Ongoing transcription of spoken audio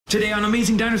Today on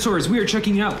Amazing Dinosaurs, we are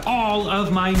checking out all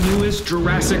of my newest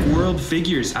Jurassic World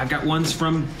figures. I've got ones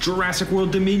from Jurassic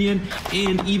World Dominion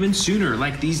and even sooner,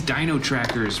 like these dino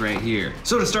trackers right here.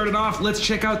 So to start it off, let's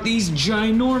check out these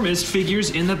ginormous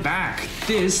figures in the back.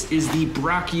 This is the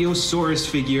Brachiosaurus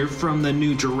figure from the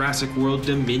new Jurassic World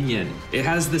Dominion. It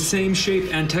has the same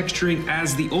shape and texturing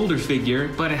as the older figure,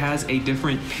 but it has a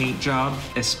different paint job,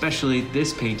 especially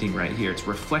this painting right here. It's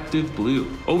reflective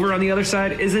blue. Over on the other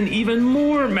side is an even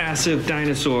more massive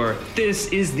dinosaur. This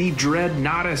is the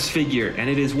Dreadnoughtus figure, and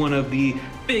it is one of the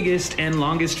biggest and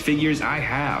longest figures I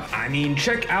have. I mean,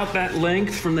 check out that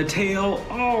length from the tail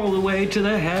all the way to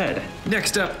the head.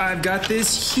 Next up, I've got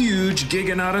this huge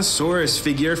Giganotosaurus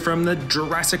figure from the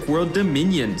Jurassic World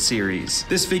Dominion series.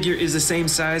 This figure is the same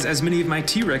size as many of my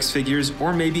T-Rex figures,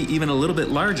 or maybe even a little bit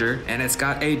larger, and it's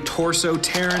got a torso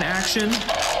tearing action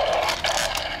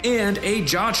and a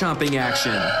jaw chomping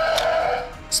action.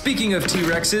 Speaking of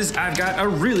T-Rexes, I've got a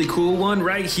really cool one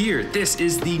right here. This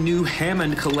is the new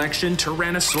Hammond Collection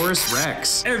Tyrannosaurus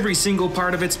Rex. Every single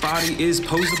part of its body is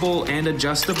posable and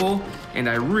adjustable, and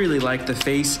I really like the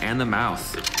face and the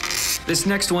mouth. This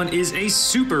next one is a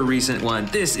super recent one.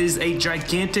 This is a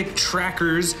gigantic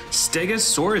Trackers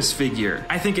Stegosaurus figure.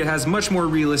 I think it has much more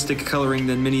realistic coloring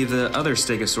than many of the other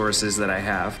Stegosauruses that I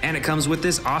have, and it comes with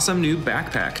this awesome new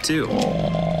backpack too.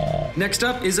 Next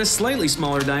up is a slightly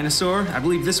smaller dinosaur. I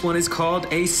believe this one is called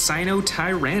a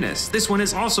Sinotyrannus. This one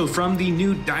is also from the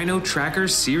new Dino Tracker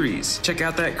series. Check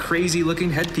out that crazy looking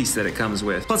headpiece that it comes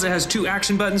with. Plus it has two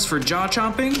action buttons for jaw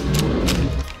chomping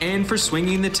and for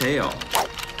swinging the tail.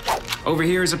 Over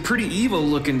here is a pretty evil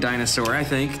looking dinosaur, I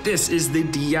think. This is the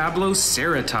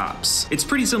Diabloceratops. It's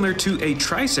pretty similar to a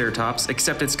Triceratops,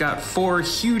 except it's got four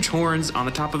huge horns on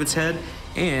the top of its head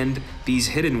and these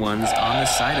hidden ones on the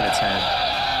side of its head.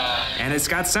 And it's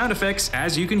got sound effects,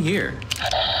 as you can hear.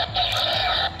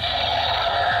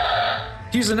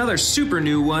 Here's another super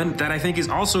new one that I think is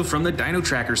also from the Dino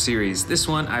Tracker series. This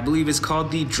one, I believe, is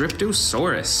called the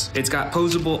Dryptosaurus. It's got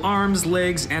posable arms,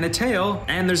 legs, and a tail,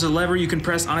 and there's a lever you can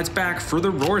press on its back for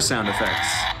the roar sound effects.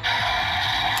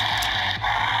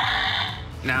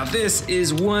 Now this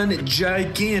is one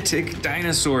gigantic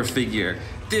dinosaur figure.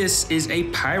 This is a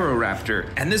Pyroraptor,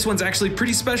 and this one's actually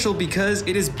pretty special because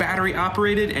it is battery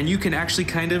operated and you can actually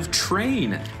kind of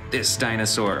train this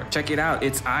dinosaur. Check it out,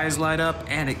 its eyes light up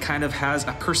and it kind of has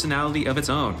a personality of its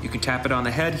own. You can tap it on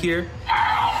the head here.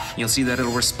 You'll see that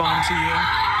it'll respond to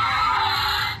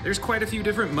you. There's quite a few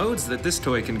different modes that this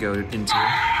toy can go into.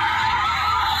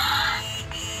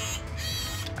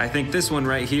 I think this one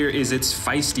right here is its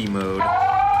feisty mode.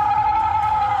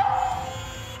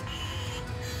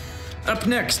 Up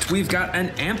next, we've got an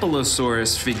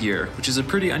Ankylosaurus figure, which is a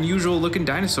pretty unusual looking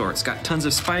dinosaur. It's got tons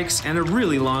of spikes and a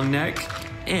really long neck,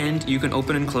 and you can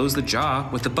open and close the jaw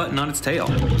with the button on its tail.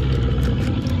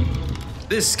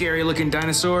 This scary looking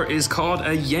dinosaur is called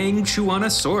a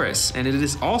Yangchuanosaurus, and it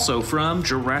is also from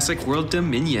Jurassic World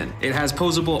Dominion. It has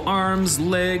posable arms,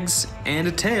 legs, and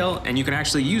a tail, and you can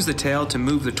actually use the tail to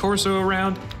move the torso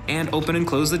around and open and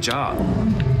close the jaw.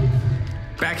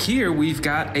 Back here, we've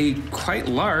got a quite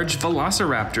large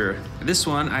Velociraptor. This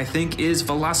one, I think, is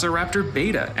Velociraptor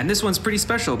Beta. And this one's pretty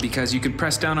special because you can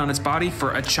press down on its body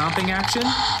for a chomping action.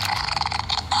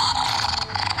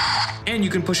 And you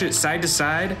can push it side to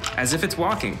side as if it's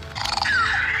walking.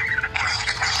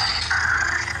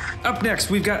 Up next,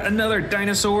 we've got another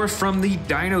dinosaur from the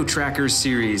Dino Tracker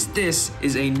series. This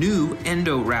is a new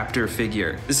Endoraptor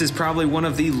figure. This is probably one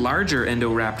of the larger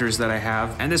Endoraptors that I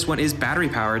have, and this one is battery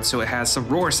powered, so it has some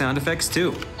roar sound effects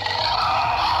too.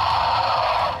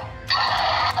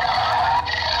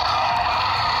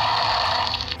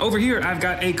 Over here, I've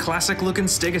got a classic looking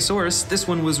Stegosaurus. This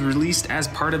one was released as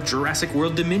part of Jurassic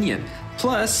World Dominion.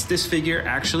 Plus, this figure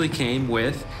actually came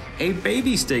with a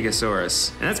baby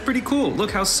Stegosaurus. And that's pretty cool.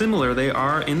 Look how similar they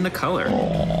are in the color.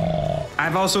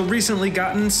 I've also recently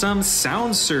gotten some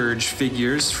Sound Surge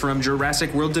figures from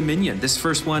Jurassic World Dominion. This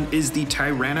first one is the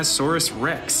Tyrannosaurus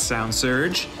Rex Sound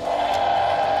Surge.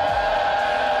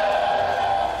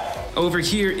 Over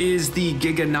here is the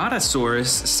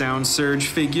Giganotosaurus Sound Surge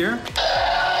figure.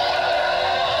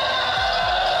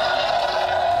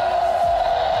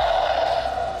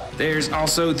 There's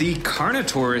also the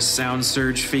Carnotaurus Sound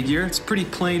Surge figure. It's pretty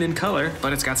plain in color,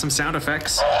 but it's got some sound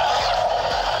effects.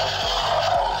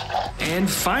 And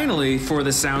finally, for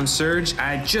the Sound Surge,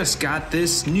 I just got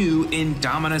this new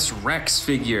Indominus Rex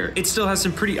figure. It still has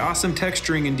some pretty awesome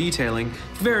texturing and detailing,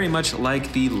 very much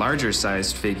like the larger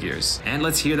sized figures. And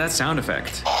let's hear that sound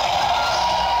effect.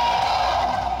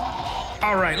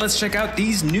 All right, let's check out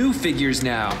these new figures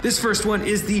now. This first one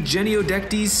is the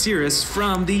Geniodectes Cirrus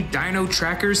from the Dino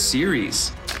Tracker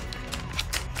series.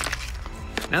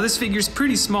 Now this figure's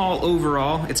pretty small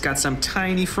overall. It's got some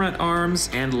tiny front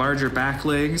arms and larger back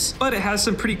legs, but it has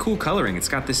some pretty cool coloring. It's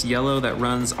got this yellow that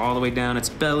runs all the way down its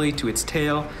belly to its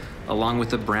tail, along with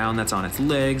the brown that's on its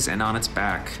legs and on its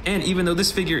back. And even though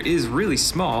this figure is really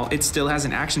small, it still has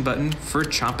an action button for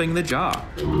chomping the jaw.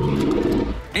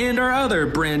 And our other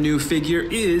brand new figure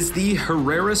is the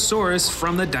Herrerasaurus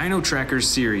from the Dino Tracker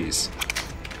series.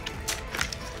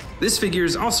 This figure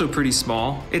is also pretty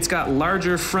small. It's got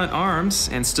larger front arms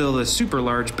and still the super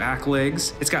large back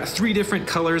legs. It's got 3 different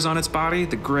colors on its body,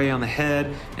 the gray on the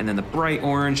head, and then the bright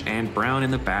orange and brown in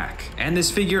the back. And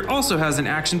this figure also has an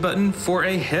action button for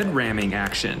a head ramming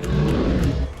action.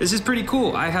 This is pretty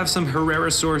cool. I have some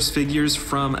Herrerasaurus figures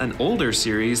from an older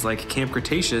series like Camp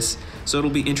Cretaceous, so it'll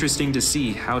be interesting to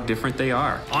see how different they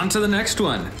are. On to the next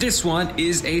one. This one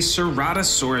is a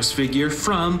Ceratosaurus figure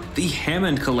from the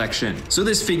Hammond collection. So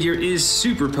this figure is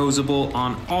superposable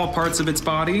on all parts of its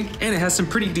body, and it has some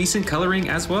pretty decent coloring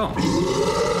as well.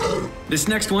 This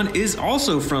next one is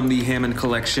also from the Hammond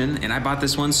collection, and I bought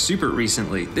this one super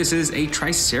recently. This is a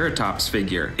Triceratops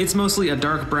figure. It's mostly a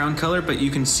dark brown color, but you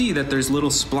can see that there's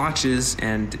little splotches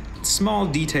and small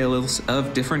details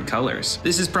of different colors.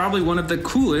 This is probably one of the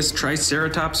coolest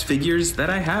Triceratops figures that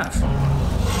I have.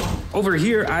 Over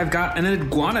here, I've got an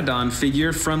Iguanodon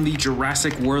figure from the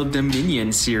Jurassic World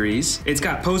Dominion series. It's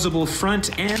got posable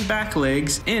front and back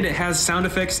legs, and it has sound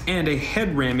effects and a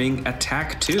head ramming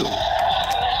attack too.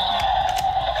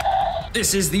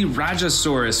 This is the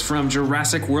Rajasaurus from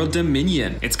Jurassic World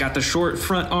Dominion. It's got the short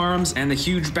front arms and the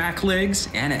huge back legs,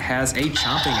 and it has a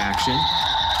chomping action.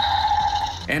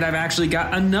 And I've actually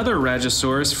got another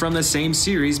Rajasaurus from the same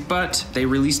series, but they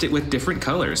released it with different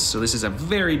colors. So this is a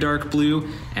very dark blue,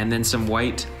 and then some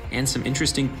white, and some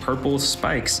interesting purple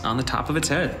spikes on the top of its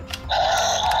head.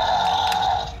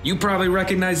 You probably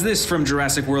recognize this from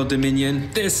Jurassic World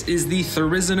Dominion. This is the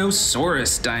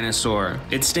Therizinosaurus dinosaur.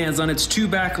 It stands on its 2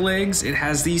 back legs, it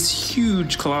has these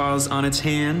huge claws on its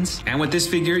hands, and with this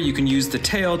figure you can use the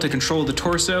tail to control the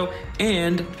torso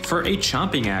and for a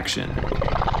chomping action.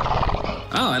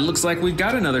 Oh, it looks like we've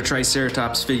got another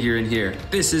Triceratops figure in here.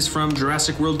 This is from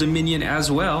Jurassic World Dominion as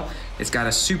well. It's got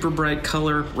a super bright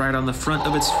color right on the front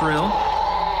of its frill,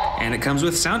 and it comes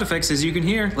with sound effects, as you can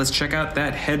hear. Let's check out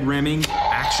that head ramming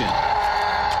action.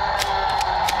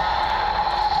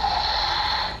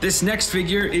 This next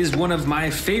figure is one of my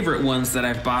favorite ones that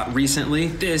I've bought recently.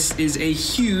 This is a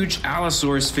huge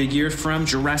Allosaurus figure from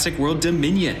Jurassic World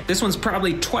Dominion. This one's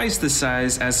probably twice the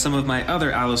size as some of my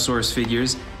other Allosaurus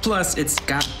figures, plus it's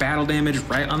got battle damage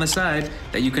right on the side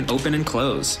that you can open and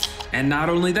close. And not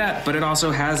only that, but it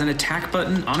also has an attack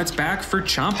button on its back for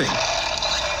chomping.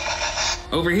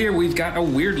 Over here, we've got a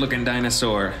weird looking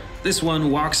dinosaur. This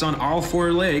one walks on all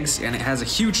 4 legs and it has a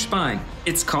huge spine.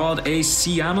 It's called a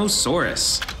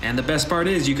Siamosaurus. And the best part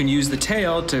is you can use the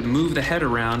tail to move the head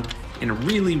around in a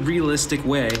really realistic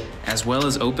way, as well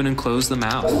as open and close the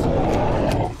mouth.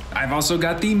 I've also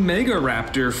got the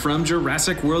Megaraptor from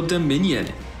Jurassic World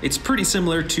Dominion. It's pretty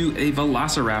similar to a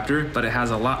Velociraptor, but it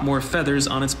has a lot more feathers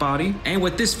on its body. And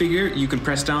with this figure, you can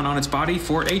press down on its body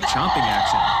for a chomping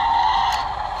action.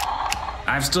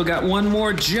 I've still got one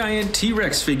more giant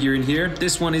T-Rex figure in here.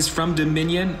 This one is from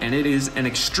Dominion, and it is an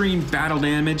extreme battle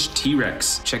damage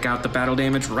T-Rex. Check out the battle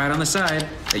damage right on the side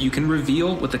that you can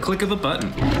reveal with the click of a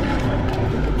button.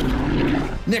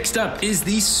 Next up is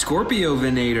the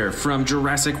Scorpio-Venator from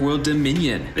Jurassic World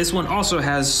Dominion. This one also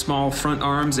has small front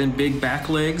arms and big back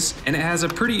legs, and it has a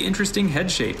pretty interesting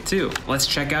head shape too. Let's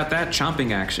check out that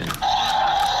chomping action.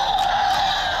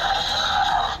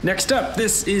 Next up,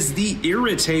 this is the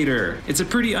Irritator. It's a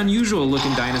pretty unusual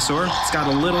looking dinosaur. It's got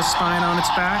a little spine on its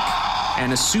back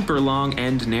and a super long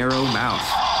and narrow mouth.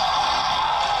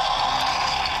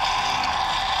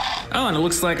 Oh, and it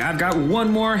looks like I've got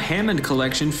one more Hammond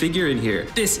collection figure in here.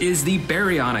 This is the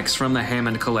Baryonyx from the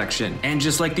Hammond collection. And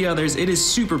just like the others, it is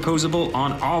superposable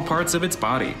on all parts of its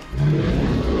body.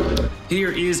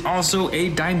 Here is also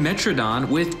a Dimetrodon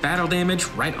with battle damage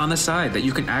right on the side that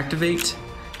you can activate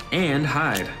and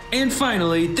hide. And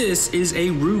finally, this is a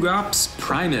Rugops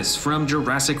Primus from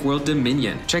Jurassic World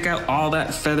Dominion. Check out all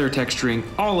that feather texturing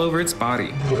all over its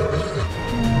body.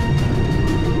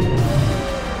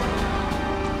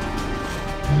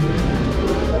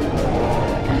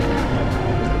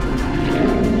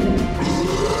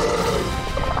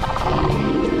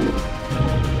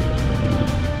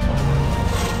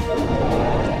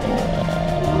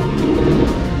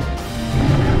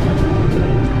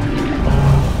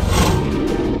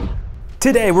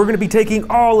 Today we're going to be taking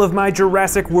all of my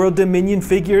Jurassic World Dominion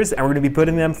figures and we're going to be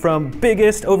putting them from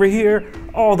biggest over here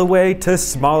all the way to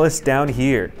smallest down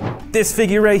here. This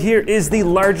figure right here is the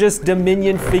largest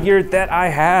Dominion figure that I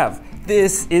have.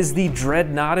 This is the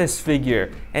Dreadnoughtus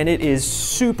figure and it is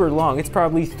super long. It's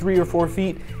probably 3 or 4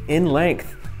 feet in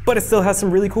length, but it still has some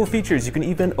really cool features. You can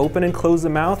even open and close the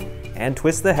mouth and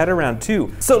twist the head around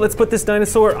too. So let's put this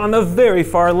dinosaur on the very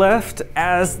far left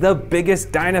as the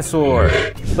biggest dinosaur.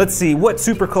 Let's see, what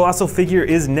super colossal figure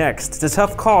is next? It's a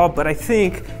tough call, but I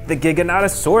think the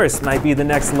Giganotosaurus might be the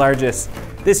next largest.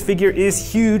 This figure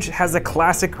is huge, has a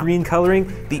classic green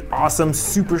coloring, the awesome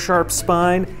super sharp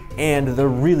spine, and the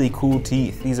really cool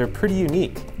teeth. These are pretty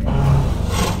unique.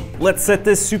 Let's set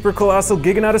this super colossal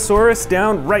Giganotosaurus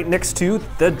down right next to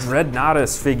the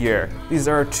Dreadnoughtus figure. These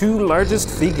are our 2 largest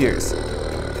figures.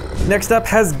 Next up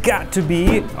has got to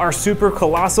be our super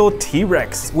colossal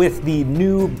T-Rex with the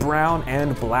new brown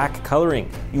and black coloring.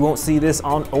 You won't see this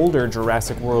on older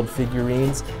Jurassic World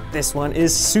figurines. This one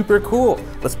is super cool.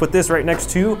 Let's put this right next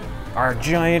to our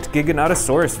giant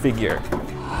Giganotosaurus figure.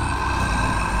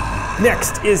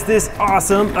 Next is this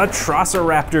awesome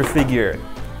Atrociraptor figure.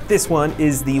 This one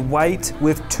is the white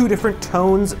with 2 different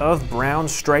tones of brown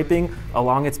striping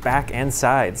along its back and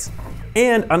sides.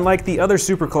 And unlike the other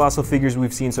super colossal figures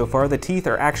we've seen so far, the teeth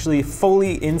are actually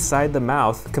fully inside the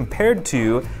mouth compared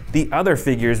to the other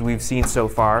figures we've seen so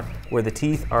far where the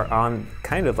teeth are on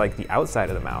kind of like the outside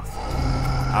of the mouth.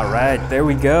 All right, there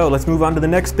we go. Let's move on to the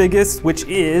next biggest, which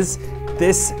is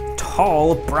this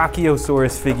tall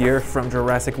Brachiosaurus figure from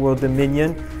Jurassic World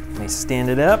Dominion. Let me stand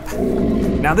it up.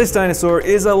 Now this dinosaur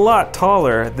is a lot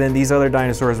taller than these other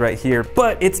dinosaurs right here,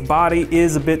 but its body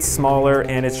is a bit smaller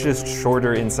and it's just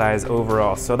shorter in size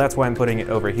overall, so that's why I'm putting it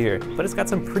over here. But it's got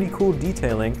some pretty cool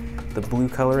detailing, the blue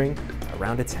coloring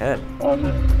around its head.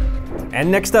 And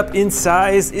next up in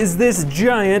size is this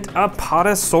giant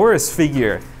Apatosaurus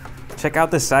figure. Check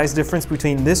out the size difference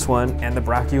between this one and the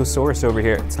Brachiosaurus over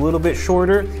here. It's a little bit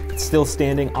shorter, it's still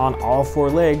standing on all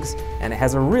 4 legs, and it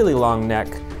has a really long neck,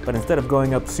 but instead of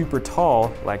going up super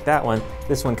tall like that one,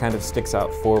 this one kind of sticks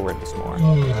out forwards more.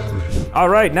 All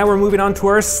right, now we're moving on to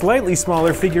our slightly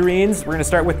smaller figurines. We're gonna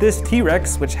start with this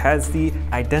T-Rex, which has the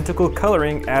identical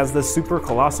coloring as the super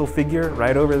colossal figure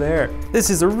right over there.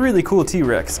 This is a really cool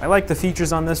T-Rex. I like the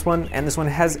features on this one, and this one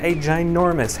has a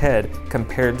ginormous head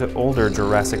compared to older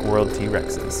Jurassic World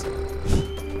T-Rexes.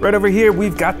 Right over here,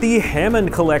 we've got the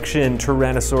Hammond Collection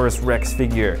Tyrannosaurus Rex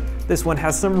figure. This one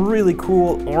has some really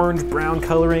cool orange-brown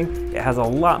coloring. It has a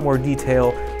lot more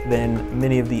detail than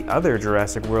many of the other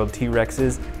Jurassic World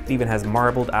T-Rexes. It even has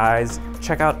marbled eyes.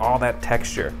 Check out all that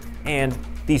texture. And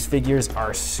these figures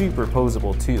are super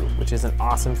posable too, which is an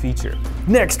awesome feature.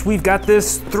 Next, we've got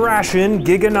this Thrashing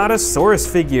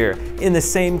Giganotosaurus figure in the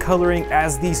same coloring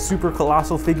as the super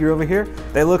colossal figure over here.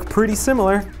 They look pretty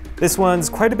similar. This one's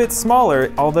quite a bit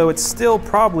smaller, although it's still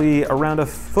probably around a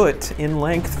foot in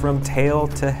length from tail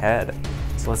to head.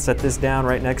 So let's set this down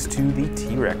right next to the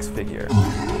T-Rex figure.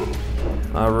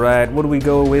 All right, what do we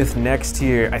go with next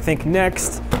here? I think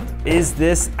next is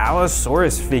this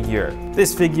Allosaurus figure.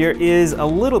 This figure is a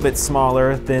little bit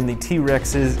smaller than the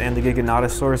T-Rexes and the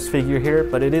Giganotosaurus figure here,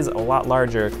 but it is a lot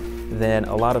larger than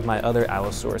a lot of my other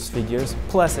Allosaurus figures.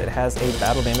 Plus it has a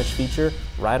battle damage feature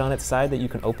right on its side that you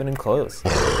can open and close.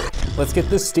 Let's get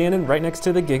this standing right next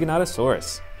to the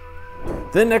Giganotosaurus.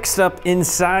 The next up in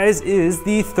size is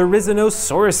the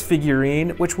Therizinosaurus figurine,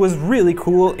 which was really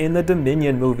cool in the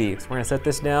Dominion movie. So we're gonna set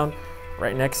this down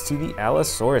right next to the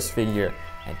Allosaurus figure.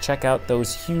 And check out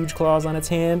those huge claws on its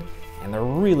hand and the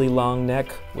really long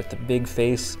neck with the big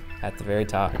face at the very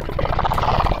top.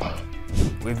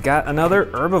 We've got another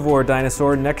herbivore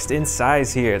dinosaur next in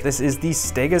size here. This is the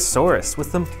Stegosaurus with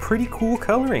some pretty cool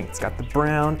coloring. It's got the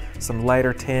brown, some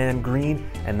lighter tan, green,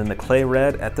 and then the clay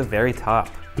red at the very top.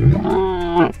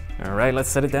 All right, let's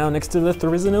set it down next to the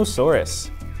Therizinosaurus.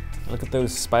 Look at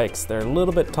those spikes. They're a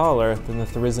little bit taller than the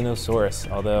Therizinosaurus,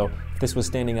 although if this was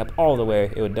standing up all the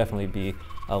way, it would definitely be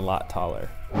a lot taller.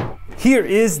 Here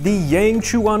is the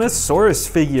Yangchuanosaurus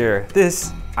figure.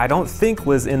 This, I don't think,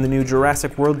 was in the new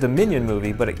Jurassic World Dominion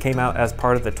movie, but it came out as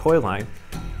part of the toy line.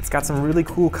 It's got some really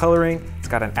cool coloring. It's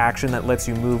got an action that lets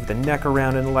you move the neck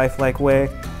around in a lifelike way.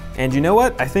 And you know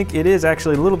what? I think it is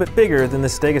actually a little bit bigger than the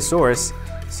Stegosaurus.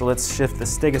 So let's shift the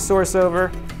Stegosaurus over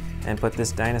and put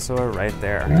this dinosaur right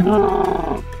there.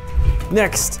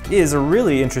 Next is a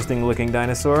really interesting looking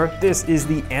dinosaur. This is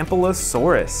the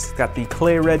Ankylosaurus. It's got the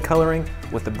clay red coloring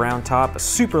with the brown top, a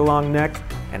super long neck,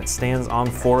 and it stands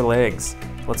on 4 legs.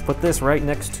 Let's put this right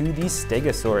next to the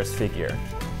Stegosaurus figure.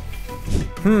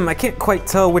 I can't quite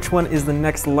tell which one is the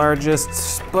next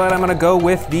largest, but I'm gonna go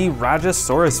with the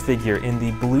Rajasaurus figure in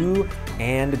the blue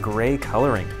and gray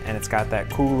coloring. And it's got that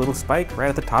cool little spike right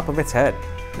at the top of its head.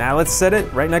 Now let's set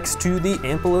it right next to the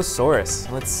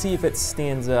Ankylosaurus. Let's see if it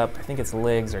stands up. I think its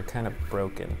legs are kind of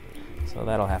broken, so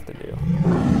that'll have to do.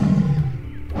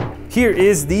 Here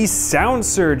is the Sound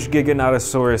Surge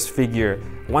Giganotosaurus figure.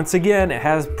 Once again, it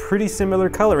has pretty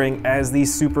similar coloring as the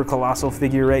super colossal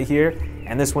figure right here,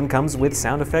 and this one comes with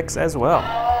sound effects as well.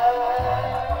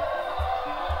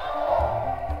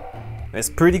 It's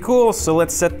pretty cool, so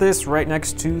let's set this right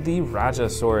next to the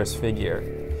Rajasaurus figure.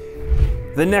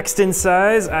 The next in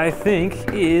size, I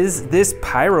think, is this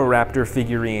Pyroraptor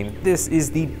figurine. This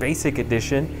is the basic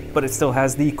edition, but it still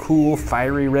has the cool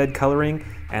fiery red coloring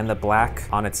and the black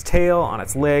on its tail, on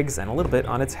its legs, and a little bit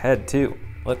on its head too.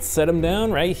 Let's set them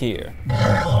down right here.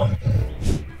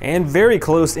 And very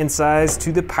close in size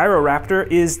to the Pyroraptor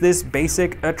is this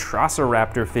basic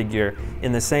Atrociraptor figure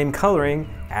in the same coloring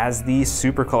as the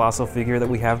super colossal figure that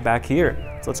we have back here.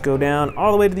 So let's go down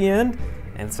all the way to the end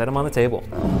and set them on the table.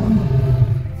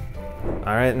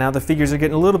 All right, now the figures are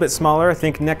getting a little bit smaller. I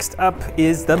think next up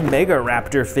is the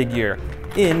Megaraptor figure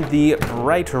in the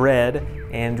bright red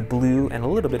and blue and a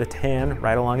little bit of tan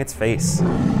right along its face.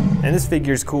 And this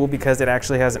figure is cool because it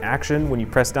actually has an action when you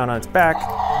press down on its back.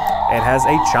 It has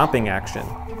a chomping action.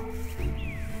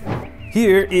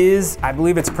 Here is, I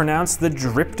believe it's pronounced the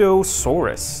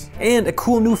Dryptosaurus. And a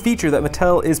cool new feature that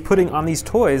Mattel is putting on these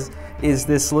toys is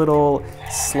this little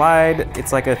slide.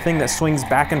 It's like a thing that swings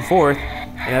back and forth,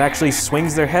 and it actually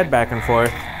swings their head back and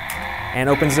forth and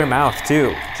opens their mouth too,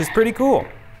 which is pretty cool.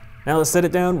 Now let's set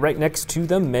it down right next to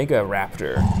the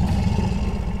Megaraptor.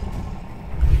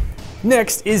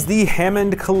 Next is the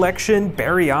Hammond Collection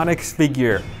Baryonyx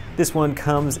figure. This one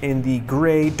comes in the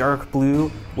gray, dark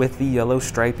blue with the yellow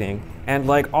striping. And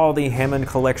like all the Hammond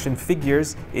Collection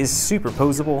figures, is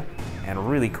superposable and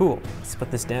really cool. Let's put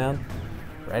this down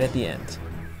right at the end.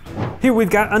 Here we've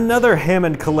got another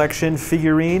Hammond Collection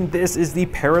figurine. This is the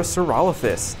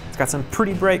Parasaurolophus. It's got some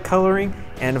pretty bright coloring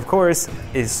and of course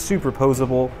is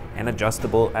superposable and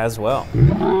adjustable as well.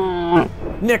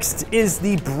 Next is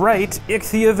the bright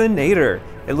Ichthyovenator.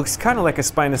 It looks kind of like a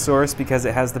Spinosaurus because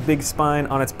it has the big spine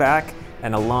on its back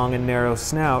and a long and narrow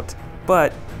snout,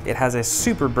 but it has a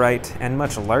super bright and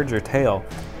much larger tail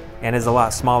and is a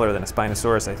lot smaller than a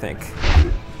Spinosaurus, I think.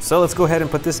 So let's go ahead and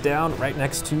put this down right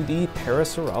next to the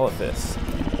Parasaurolophus.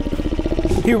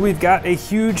 Here we've got a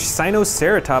huge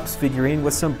Sinoceratops figurine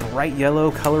with some bright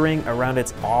yellow coloring around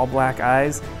its all black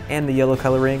eyes and the yellow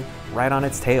coloring right on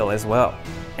its tail as well.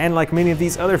 And like many of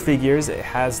these other figures, it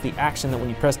has the action that when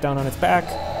you press down on its back,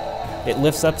 it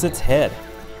lifts up its head.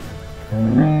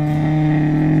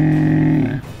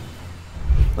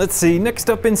 Let's see,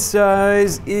 next up in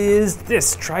size is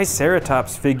this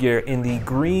Triceratops figure in the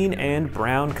green and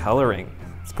brown coloring.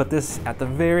 Let's put this at the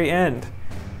very end.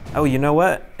 Oh, you know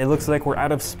what? It looks like we're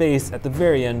out of space at the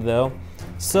very end though.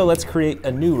 So let's create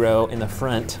a new row in the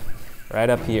front, right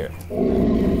up here.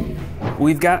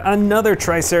 We've got another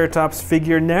Triceratops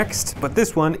figure next, but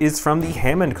this one is from the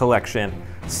Hammond Collection.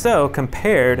 So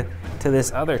compared to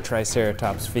this other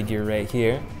Triceratops figure right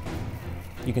here,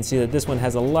 you can see that this one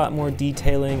has a lot more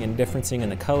detailing and differencing in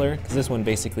the color, because this one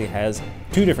basically has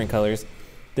two different colors.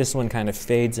 This one kind of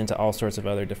fades into all sorts of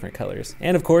other different colors.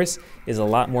 And of course, is a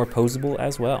lot more posable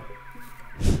as well.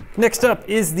 Next up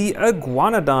is the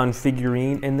Iguanodon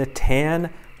figurine in the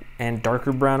tan and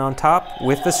darker brown on top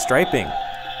with the striping.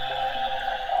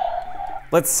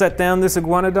 Let's set down this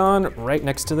Iguanodon right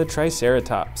next to the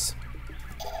Triceratops.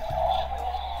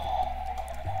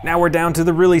 Now we're down to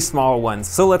the really small ones.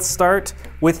 So let's start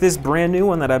with this brand new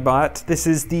one that I bought. This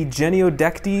is the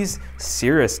Geniodectes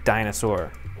Cirrus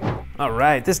dinosaur. All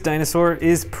right, this dinosaur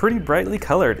is pretty brightly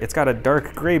colored. It's got a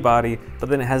dark gray body, but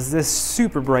then it has this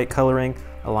super bright coloring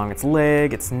along its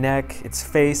leg, its neck, its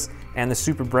face, and the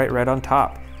super bright red on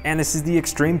top. And this is the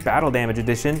Extreme Battle Damage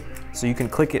edition, so you can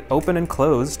click it open and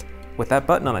closed with that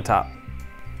button on the top.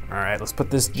 All right, let's put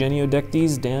this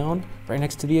Geniodectes down right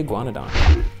next to the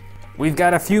Iguanodon. We've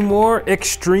got a few more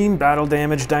Extreme Battle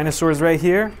Damage dinosaurs right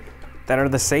here that are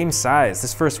the same size.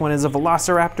 This first one is a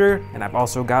Velociraptor, and I've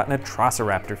also got an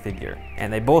Atrociraptor figure.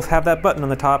 And they both have that button on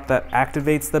the top that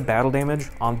activates the battle damage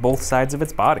on both sides of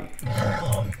its body.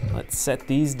 Let's set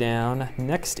these down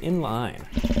next in line.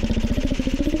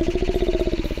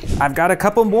 I've got a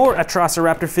couple more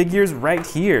Atrociraptor figures right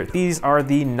here. These are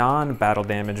the non-battle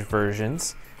damage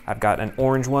versions. I've got an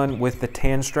orange one with the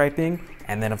tan striping,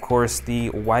 and then of course the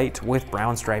white with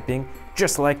brown striping,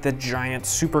 just like the giant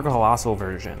super colossal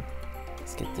version.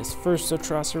 Let's get this first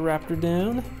Atrociraptor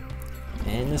down,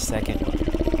 and the second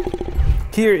one.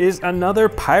 Here is another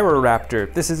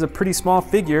Pyroraptor. This is a pretty small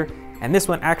figure, and this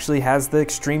one actually has the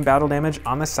extreme battle damage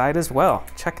on the side as well.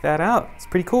 Check that out, it's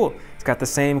pretty cool. It's got the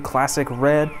same classic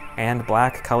red and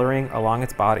black coloring along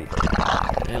its body.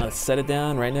 And let's set it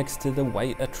down right next to the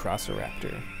white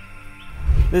Atrociraptor.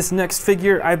 This next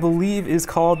figure, I believe, is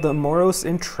called the Moros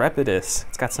Intrepidus.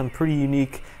 It's got some pretty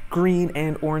unique green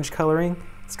and orange coloring.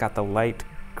 It's got the light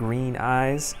green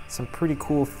eyes, some pretty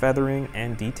cool feathering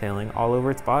and detailing all over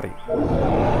its body.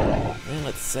 And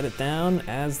let's set it down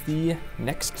as the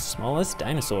next smallest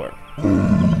dinosaur.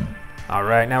 All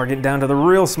right, now we're getting down to the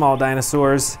real small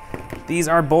dinosaurs. These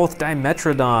are both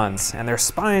Dimetrodons, and their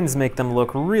spines make them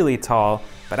look really tall,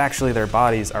 but actually their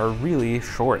bodies are really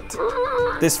short.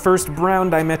 This first brown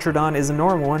Dimetrodon is a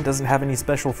normal one, doesn't have any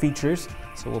special features,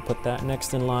 so we'll put that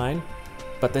next in line.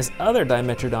 But this other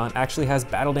Dimetrodon actually has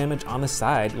battle damage on the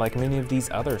side, like many of these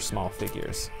other small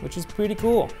figures, which is pretty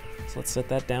cool. So let's set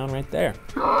that down right there.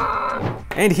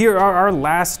 And here are our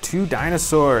last two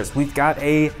dinosaurs. We've got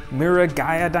a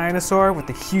Miragaia dinosaur with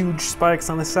the huge spikes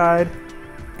on the side,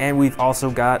 and we've also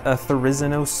got a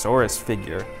Therizinosaurus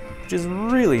figure, which is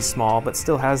really small, but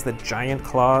still has the giant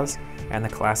claws and the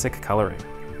classic coloring.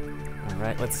 All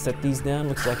right, let's set these down.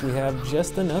 Looks like we have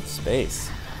just enough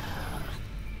space.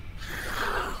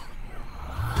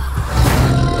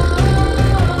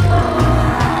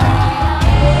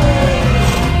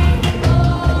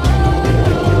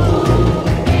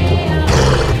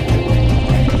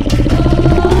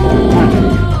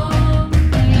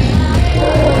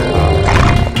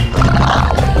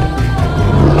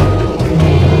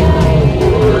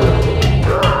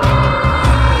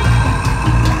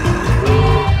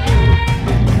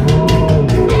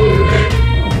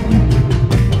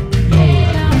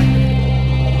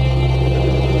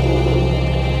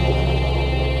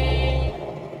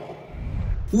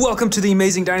 Welcome to the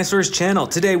Amazing Dinosaurs channel.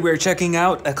 Today we're checking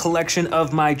out a collection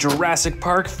of my Jurassic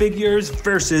Park figures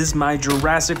versus my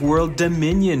Jurassic World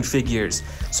Dominion figures.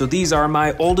 So these are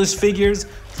my oldest figures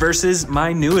versus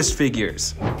my newest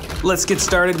figures. Let's get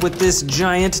started with this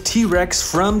giant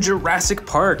T-Rex from Jurassic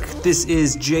Park. This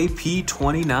is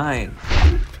JP29.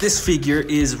 This figure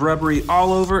is rubbery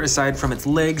all over aside from its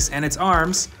legs and its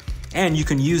arms, and you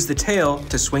can use the tail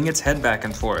to swing its head back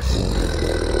and forth.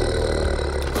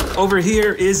 Over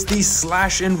here is the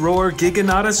Slash and Roar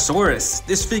Giganotosaurus.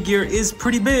 This figure is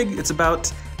pretty big. It's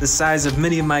about the size of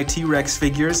many of my T-Rex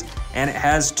figures, and it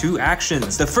has two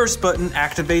actions. The first button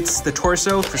activates the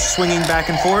torso for swinging back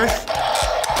and forth,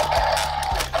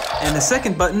 and the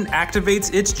second button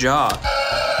activates its jaw.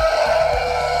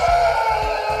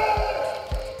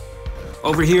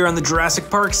 Over here on the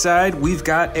Jurassic Park side, we've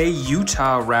got a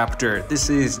Utah Raptor. This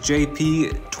is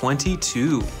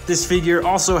JP22. This figure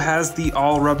also has the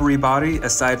all rubbery body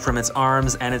aside from its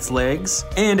arms and its legs,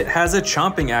 and it has a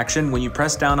chomping action when you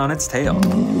press down on its tail.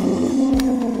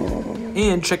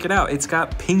 And check it out, it's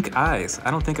got pink eyes. I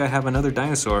don't think I have another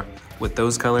dinosaur with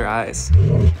those color eyes.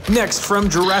 Next, from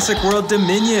Jurassic World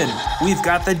Dominion, we've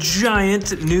got the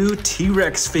giant new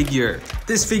T-Rex figure.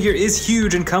 This figure is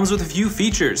huge and comes with a few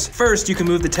features. First, you can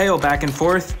move the tail back and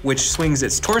forth, which swings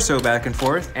its torso back and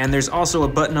forth, and there's also a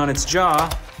button on its jaw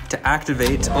to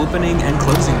activate opening and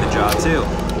closing the jaw too.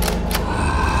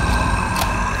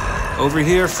 Over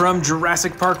here from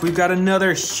Jurassic Park, we've got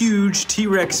another huge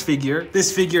T-Rex figure.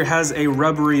 This figure has a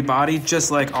rubbery body,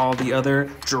 just like all the other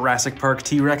Jurassic Park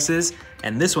T-Rexes,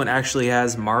 and this one actually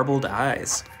has marbled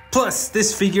eyes. Plus,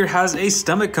 this figure has a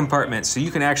stomach compartment, so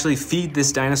you can actually feed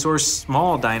this dinosaur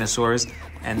small dinosaurs,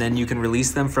 and then you can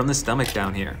release them from the stomach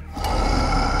down here.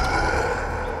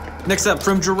 Next up,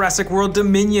 from Jurassic World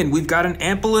Dominion, we've got an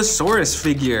Ankylosaurus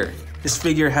figure. This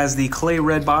figure has the clay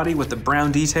red body with the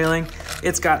brown detailing.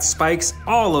 It's got spikes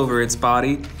all over its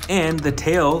body, and the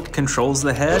tail controls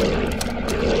the head,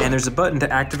 and there's a button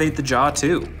to activate the jaw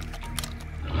too.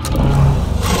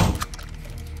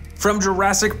 From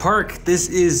Jurassic Park, this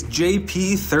is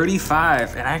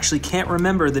JP35, and I actually can't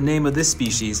remember the name of this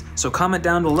species, so comment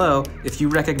down below if you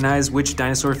recognize which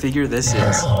dinosaur figure this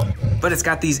is. But it's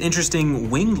got these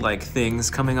interesting wing-like things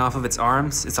coming off of its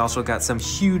arms. It's also got some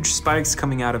huge spikes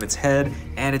coming out of its head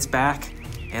and its back,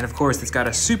 and of course it's got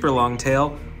a super long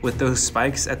tail with those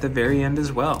spikes at the very end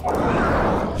as well.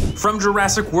 From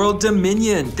Jurassic World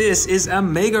Dominion, this is a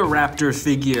Megaraptor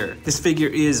figure. This figure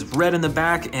is red in the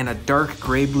back and a dark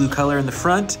gray-blue color in the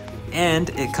front, and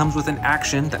it comes with an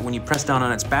action that when you press down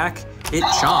on its back, it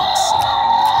chomps.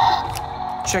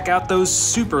 Check out those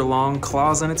super long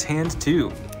claws on its hand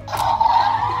too.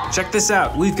 Check this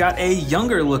out, we've got a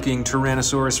younger looking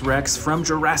Tyrannosaurus Rex from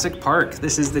Jurassic Park.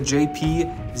 This is the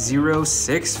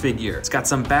JP06 figure. It's got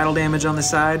some battle damage on the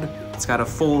side, it's got a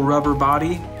full rubber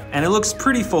body, and it looks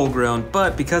pretty full grown,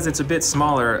 but because it's a bit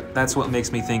smaller, that's what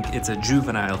makes me think it's a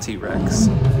juvenile T-Rex.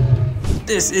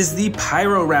 This is the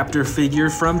Pyroraptor figure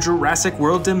from Jurassic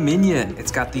World Dominion.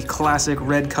 It's got the classic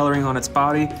red coloring on its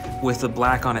body with the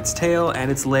black on its tail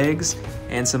and its legs,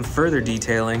 and some further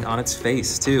detailing on its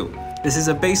face too. This is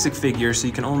a basic figure, so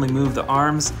you can only move the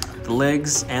arms, the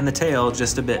legs, and the tail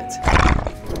just a bit.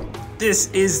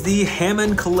 This is the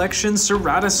Hammond Collection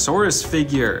Ceratosaurus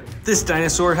figure. This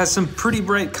dinosaur has some pretty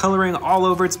bright coloring all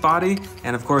over its body,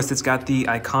 and of course it's got the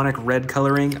iconic red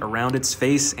coloring around its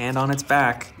face and on its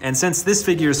back. And since this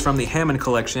figure is from the Hammond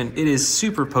Collection, it is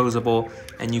super posable,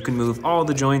 and you can move all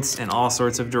the joints in all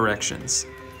sorts of directions.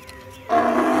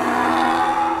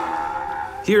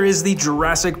 Here is the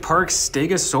Jurassic Park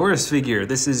Stegosaurus figure.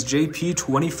 This is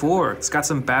JP24. It's got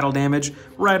some battle damage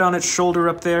right on its shoulder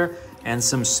up there, and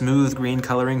some smooth green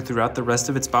coloring throughout the rest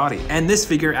of its body. And this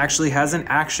figure actually has an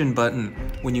action button.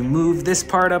 When you move this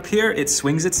part up here, it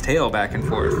swings its tail back and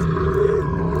forth.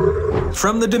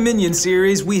 From the Dominion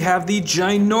series, we have the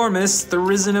ginormous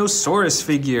Therizinosaurus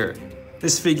figure.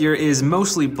 This figure is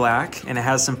mostly black, and it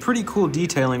has some pretty cool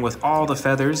detailing with all the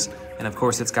feathers, and of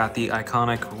course it's got the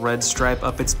iconic red stripe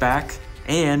up its back,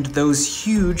 and those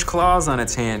huge claws on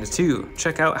its hand too.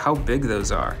 Check out how big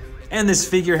those are. And this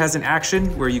figure has an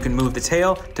action where you can move the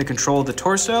tail to control the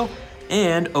torso,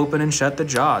 and open and shut the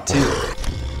jaw too.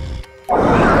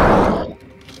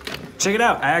 Check it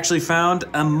out, I actually found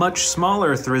a much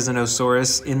smaller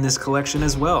Therizinosaurus in this collection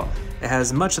as well. It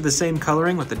has much of the same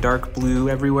coloring with the dark blue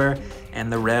everywhere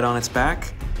and the red on its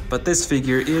back, but this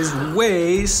figure is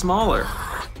way smaller.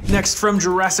 Next from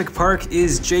Jurassic Park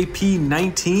is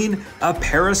JP19, a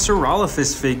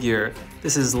Parasaurolophus figure.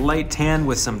 This is light tan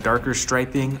with some darker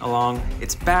striping along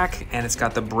its back, and it's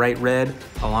got the bright red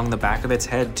along the back of its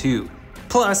head too.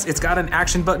 Plus, it's got an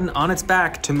action button on its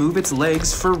back to move its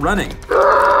legs for running.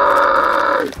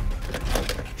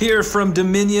 Here from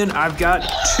Dominion, I've got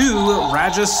two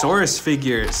Rajasaurus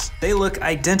figures. They look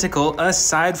identical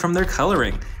aside from their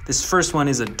coloring. This first one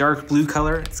is a dark blue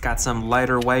color. It's got some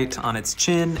lighter white on its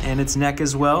chin and its neck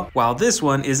as well, while this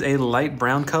one is a light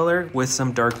brown color with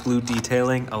some dark blue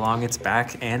detailing along its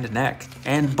back and neck.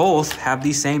 And both have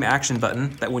the same action button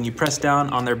that when you press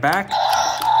down on their back,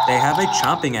 they have a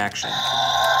chomping action.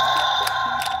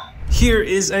 Here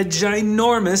is a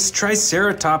ginormous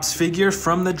Triceratops figure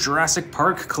from the Jurassic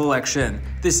Park collection.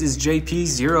 This is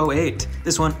JP08.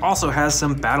 This one also has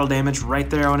some battle damage right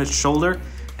there on its shoulder,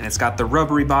 and it's got the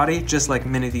rubbery body, just like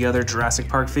many of the other Jurassic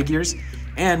Park figures.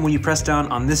 And when you press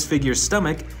down on this figure's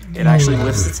stomach, it actually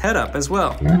lifts its head up as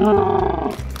well.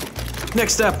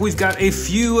 Next up, we've got a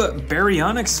few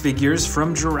Baryonyx figures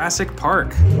from Jurassic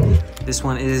Park. This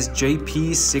one is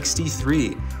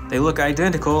JP63. They look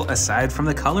identical aside from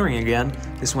the coloring again.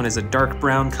 This one is a dark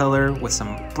brown color with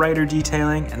some brighter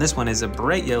detailing, and this one is a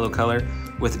bright yellow color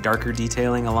with darker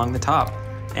detailing along the top.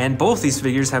 And both these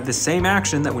figures have the same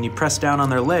action that when you press down on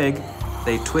their leg,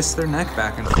 they twist their neck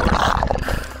back and forth.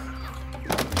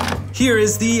 Here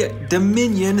is the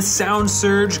Dominion Sound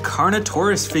Surge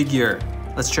Carnotaurus figure.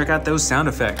 Let's check out those sound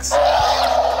effects.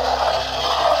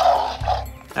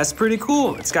 That's pretty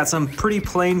cool. It's got some pretty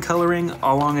plain coloring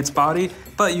along its body,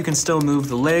 but you can still move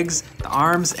the legs, the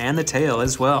arms, and the tail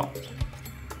as well.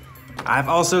 I've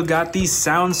also got the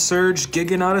Sound Surge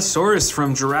Giganotosaurus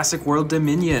from Jurassic World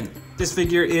Dominion. This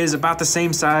figure is about the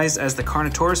same size as the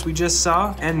Carnotaurus we just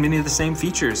saw, and many of the same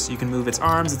features. You can move its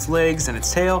arms, its legs, and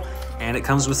its tail, and it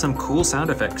comes with some cool sound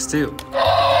effects too.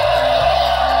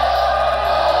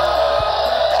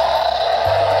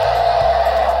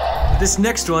 This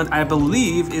next one, I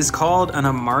believe, is called an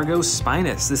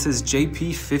Amargospinus. This is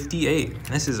JP58.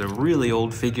 This is a really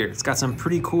old figure. It's got some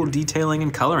pretty cool detailing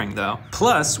and coloring though.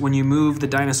 Plus, when you move the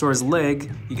dinosaur's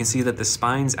leg, you can see that the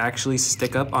spines actually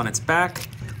stick up on its back,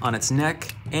 on its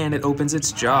neck, and it opens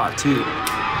its jaw too.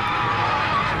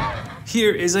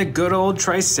 Here is a good old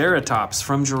Triceratops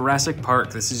from Jurassic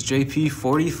Park. This is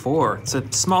JP44. It's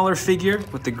a smaller figure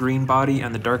with the green body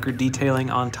and the darker detailing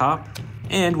on top.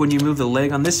 And when you move the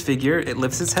leg on this figure, it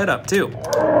lifts its head up too.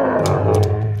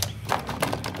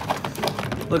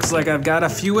 Looks like I've got a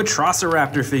few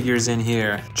Atrociraptor figures in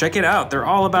here. Check it out, they're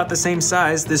all about the same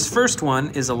size. This first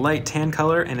one is a light tan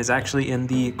color and is actually in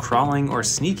the crawling or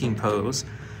sneaking pose,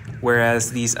 whereas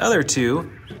these other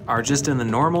two are just in the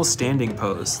normal standing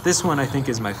pose. This one I think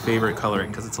is my favorite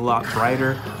coloring because it's a lot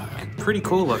brighter and pretty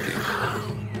cool looking.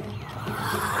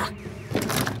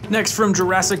 Next from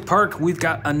Jurassic Park, we've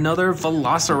got another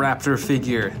Velociraptor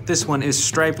figure. This one is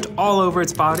striped all over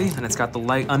its body and it's got the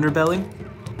light underbelly.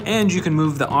 And you can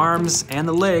move the arms and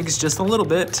the legs just a little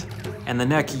bit. And the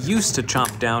neck used to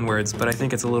chomp downwards, but I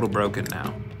think it's a little broken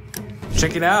now.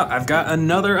 Check it out, I've got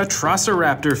another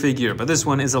Atrociraptor figure, but this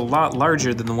one is a lot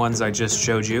larger than the ones I just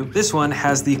showed you. This one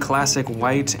has the classic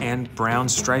white and brown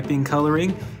striping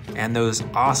coloring and those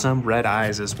awesome red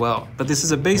eyes as well. But this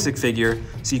is a basic figure,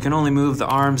 so you can only move the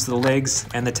arms, the legs,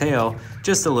 and the tail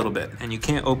just a little bit, and you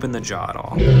can't open the jaw at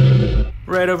all.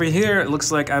 Right over here, it looks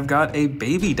like I've got a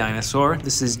baby dinosaur.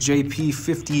 This is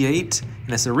JP58, and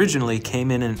this originally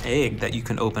came in an egg that you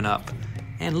can open up.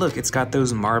 And look, it's got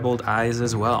those marbled eyes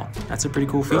as well. That's a pretty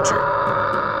cool feature.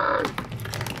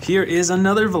 Here is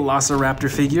another Velociraptor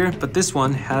figure, but this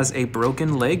one has a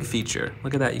broken leg feature.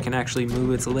 Look at that, you can actually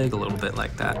move its leg a little bit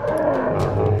like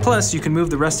that. Plus, you can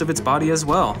move the rest of its body as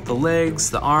well. The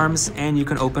legs, the arms, and you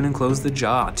can open and close the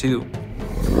jaw too.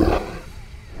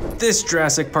 This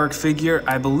Jurassic Park figure,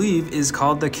 I believe, is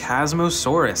called the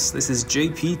Chasmosaurus. This is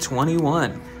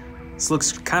JP21. This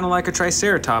looks kind of like a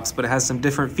Triceratops, but it has some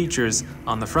different features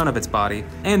on the front of its body.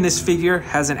 And this figure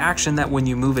has an action that when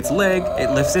you move its leg, it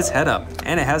lifts its head up.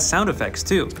 And it has sound effects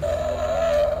too.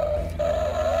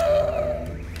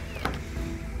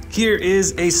 Here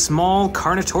is a small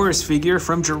Carnotaurus figure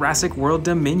from Jurassic World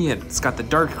Dominion. It's got the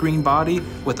dark green body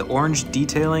with the orange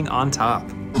detailing on top.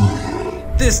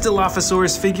 This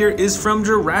Dilophosaurus figure is from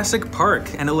Jurassic Park,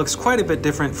 and it looks quite a bit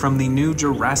different from the new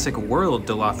Jurassic World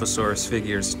Dilophosaurus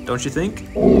figures, don't you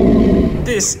think?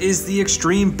 This is the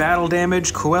extreme battle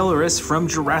damage Coelurus from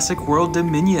Jurassic World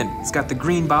Dominion. It's got the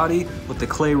green body with the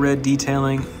clay red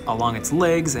detailing along its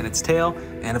legs and its tail,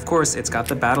 and of course it's got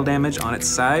the battle damage on its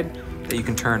side that you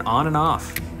can turn on and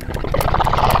off.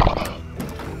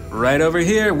 Right over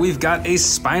here, we've got a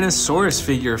Spinosaurus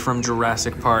figure from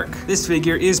Jurassic Park. This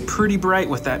figure is pretty bright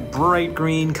with that bright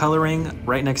green coloring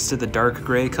right next to the dark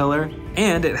gray color.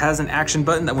 And it has an action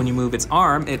button that when you move its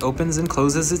arm, it opens and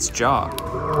closes its jaw.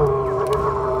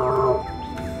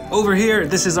 Over here,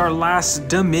 this is our last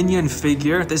Dominion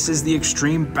figure. This is the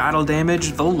extreme battle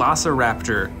damage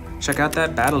Velociraptor. Check out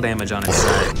that battle damage on its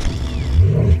side.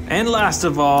 And last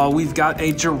of all, we've got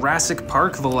a Jurassic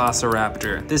Park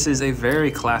Velociraptor. This is a very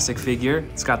classic figure.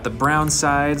 It's got the brown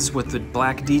sides with the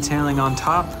black detailing on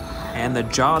top and the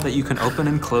jaw that you can open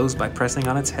and close by pressing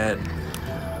on its head.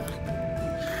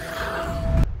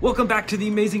 Welcome back to the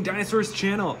Amazing Dinosaurs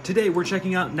channel. Today we're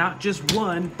checking out not just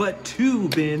one, but 2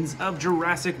 bins of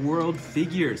Jurassic World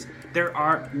figures. There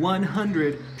are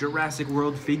 100 Jurassic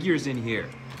World figures in here.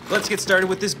 Let's get started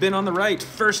with this bin on the right.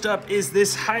 First up is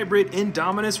this hybrid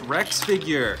Indominus Rex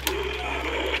figure.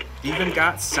 Even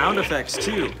got sound effects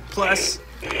too. Plus,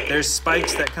 there's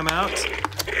spikes that come out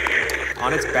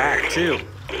on its back too.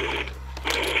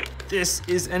 This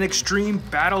is an extreme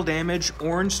battle damage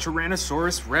orange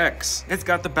Tyrannosaurus Rex. It's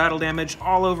got the battle damage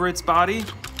all over its body,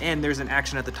 and there's an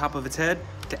action at the top of its head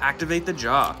to activate the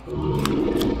jaw.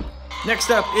 Next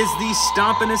up is the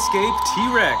Stomp and Escape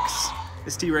T-Rex.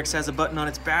 This T-Rex has a button on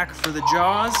its back for the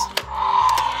jaws,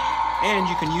 and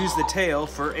you can use the tail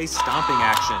for a stomping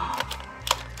action.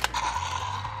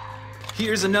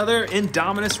 Here's another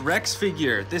Indominus Rex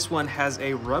figure. This one has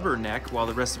a rubber neck while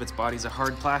the rest of its body's a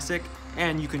hard plastic,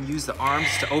 and you can use the arms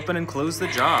to open and close the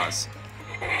jaws.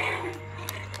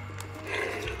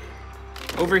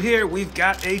 Over here, we've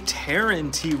got a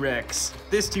Terran T-Rex.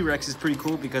 This T-Rex is pretty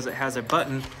cool because it has a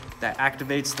button that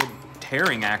activates the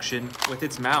tearing action with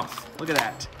its mouth. Look at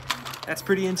that. That's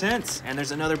pretty intense. And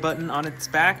there's another button on its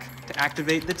back to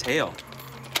activate the tail.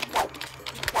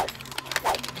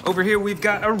 Over here, we've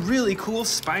got a really cool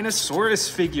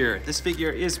Spinosaurus figure. This figure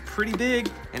is pretty big,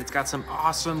 and it's got some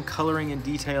awesome coloring and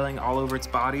detailing all over its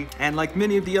body. And like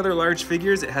many of the other large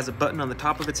figures, it has a button on the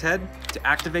top of its head to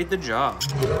activate the jaw.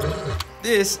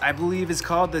 This, I believe, is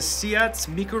called the Ciats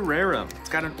Microrarum. It's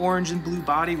got an orange and blue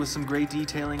body with some gray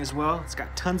detailing as well. It's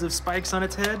got tons of spikes on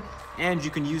its head, and you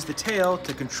can use the tail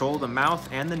to control the mouth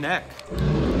and the neck.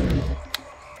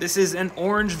 This is an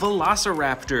orange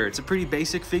Velociraptor. It's a pretty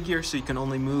basic figure, so you can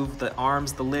only move the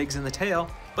arms, the legs, and the tail,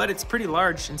 but it's pretty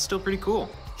large and still pretty cool.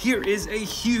 Here is a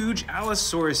huge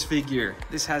Allosaurus figure.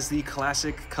 This has the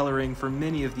classic coloring for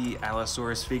many of the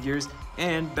Allosaurus figures,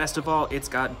 and best of all, it's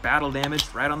got battle damage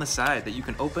right on the side that you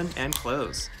can open and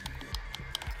close.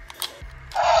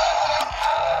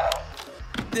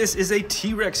 This is a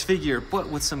T-Rex figure, but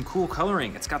with some cool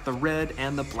coloring. It's got the red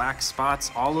and the black spots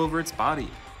all over its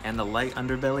body, and the light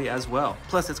underbelly as well.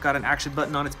 Plus, it's got an action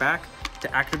button on its back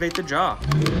to activate the jaw.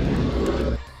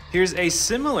 Here's a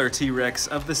similar T-Rex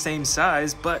of the same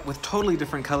size, but with totally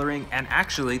different coloring, and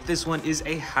actually this one is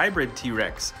a hybrid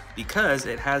T-Rex because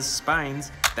it has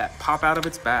spines that pop out of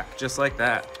its back, just like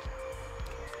that.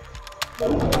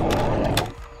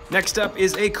 Next up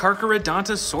is a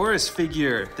Carcharodontosaurus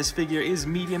figure. This figure is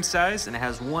medium sized and it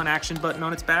has one action button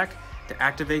on its back to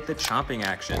activate the chomping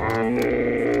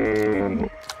action.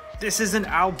 This is an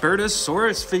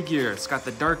Albertosaurus figure. It's got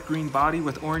the dark green body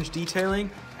with orange detailing,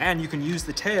 and you can use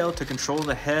the tail to control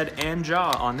the head and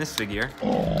jaw on this figure.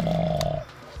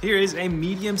 Here is a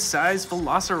medium-sized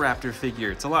Velociraptor figure.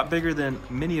 It's a lot bigger than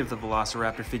many of the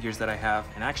Velociraptor figures that I have,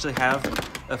 and I actually have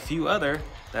a few other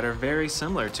that are very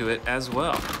similar to it as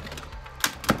well.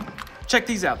 Check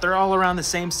these out. They're all around the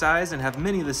same size and have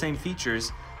many of the same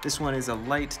features. This one is a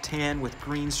light tan with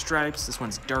green stripes. This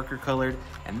one's darker colored,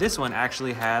 and this one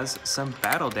actually has some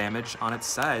battle damage on its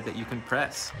side that you can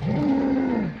press.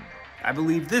 I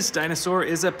believe this dinosaur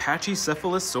is a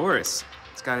Pachycephalosaurus.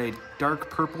 It's got a dark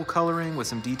purple coloring with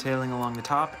some detailing along the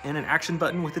top and an action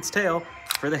button with its tail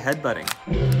for the headbutting.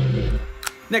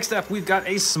 Next up, we've got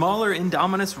a smaller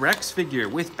Indominus Rex figure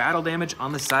with battle damage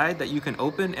on the side that you can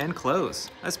open and close.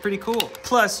 That's pretty cool.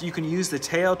 Plus, you can use the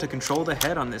tail to control the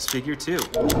head on this figure too.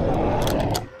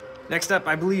 Next up,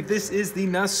 I believe this is the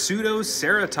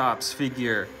Nasutoceratops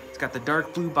figure. It's got the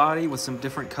dark blue body with some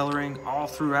different coloring all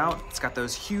throughout. It's got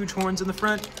those huge horns in the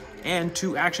front and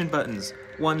two action buttons.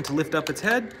 One to lift up its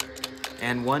head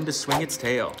and one to swing its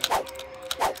tail.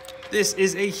 This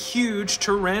is a huge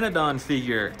Pteranodon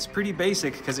figure. It's pretty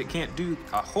basic because it can't do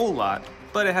a whole lot,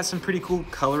 but it has some pretty cool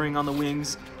coloring on the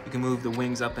wings. You can move the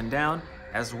wings up and down,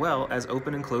 as well as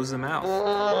open and close the mouth.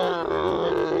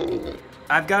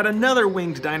 I've got another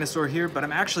winged dinosaur here, but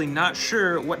I'm actually not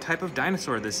sure what type of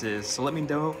dinosaur this is, so let me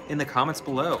know in the comments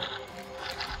below.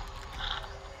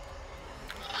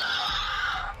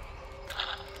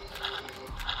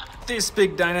 This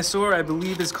big dinosaur, I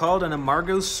believe, is called an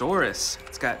Amargosaurus.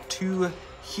 It's got two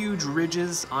huge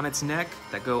ridges on its neck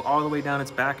that go all the way down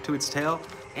its back to its tail,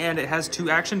 and it has two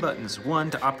action buttons,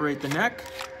 one to operate the neck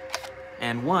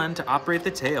and one to operate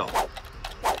the tail.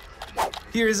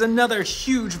 Here's another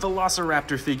huge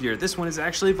Velociraptor figure. This one is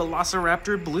actually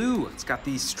Velociraptor Blue. It's got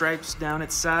these stripes down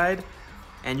its side,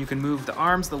 and you can move the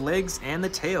arms, the legs, and the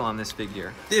tail on this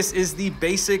figure. This is the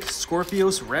basic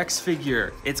Scorpius Rex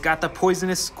figure. It's got the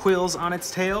poisonous quills on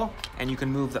its tail, and you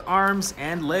can move the arms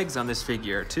and legs on this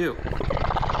figure too.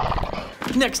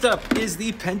 Next up is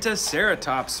the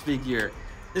Pentaceratops figure.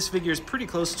 This figure is pretty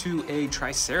close to a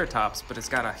Triceratops, but it's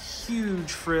got a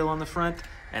huge frill on the front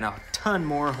and a ton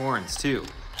more horns too.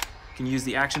 You can use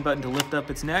the action button to lift up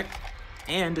its neck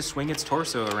and to swing its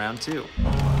torso around too.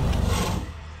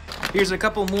 Here's a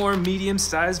couple more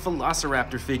medium-sized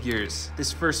Velociraptor figures.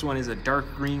 This first one is a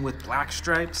dark green with black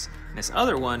stripes, and this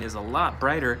other one is a lot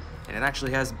brighter, and it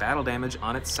actually has battle damage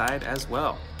on its side as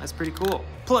well. That's pretty cool.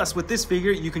 Plus, with this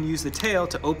figure, you can use the tail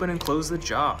to open and close the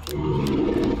jaw.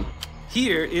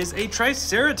 Here is a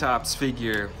Triceratops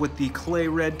figure with the clay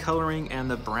red coloring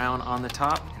and the brown on the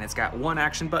top, and it's got one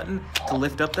action button to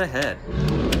lift up the head.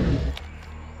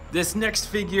 This next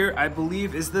figure, I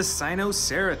believe, is the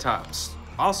Spinosaurus.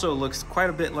 Also looks quite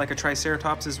a bit like a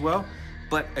Triceratops as well,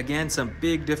 but again, some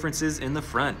big differences in the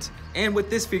front. And with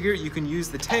this figure, you can use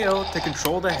the tail to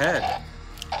control the head.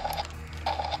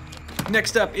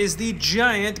 Next up is the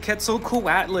giant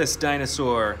Quetzalcoatlus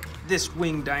dinosaur. This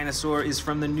winged dinosaur is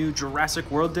from the new Jurassic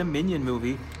World Dominion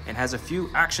movie and has a few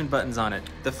action buttons on it.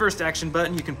 The first action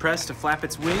button you can press to flap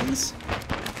its wings,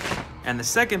 and the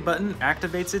second button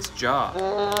activates its jaw.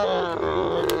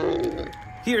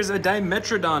 Here's a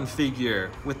Dimetrodon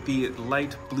figure with the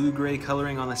light blue-gray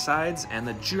coloring on the sides and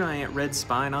the giant red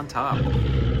spine on top.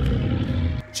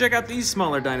 Check out these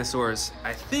smaller dinosaurs.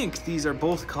 I think these are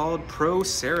both called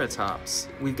Proceratops.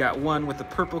 We've got one with the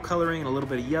purple coloring and a little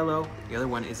bit of yellow. The other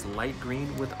one is light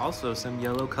green with also some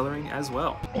yellow coloring as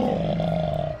well.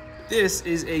 This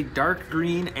is a dark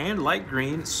green and light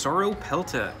green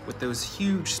Sauropelta with those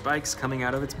huge spikes coming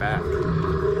out of its back.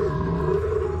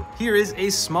 Here is a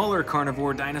smaller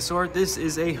carnivore dinosaur. This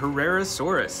is a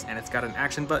Herrerasaurus, and it's got an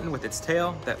action button with its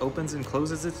tail that opens and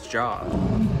closes its jaw.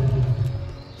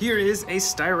 Here is a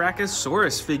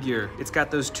Styracosaurus figure. It's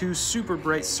got those two super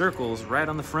bright circles right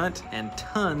on the front and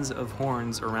tons of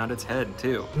horns around its head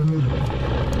too.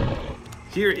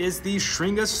 Here is the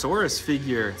Shringosaurus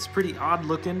figure. It's pretty odd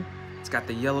looking. It's got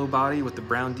the yellow body with the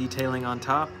brown detailing on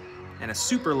top and a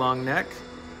super long neck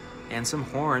and some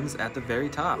horns at the very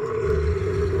top.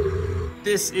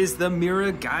 This is the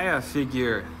Miragaia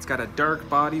figure. It's got a dark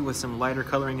body with some lighter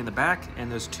coloring in the back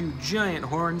and those two giant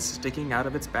horns sticking out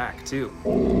of its back too.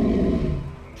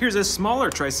 Here's a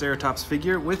smaller Triceratops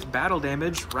figure with battle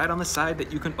damage right on the side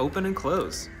that you can open and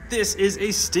close. This is a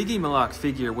Stygimoloch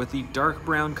figure with the dark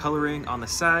brown coloring on the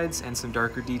sides and some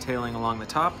darker detailing along the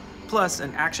top, plus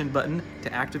an action button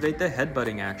to activate the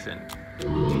headbutting action.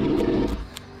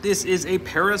 This is a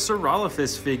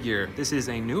Parasaurolophus figure. This is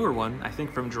a newer one, I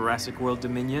think from Jurassic World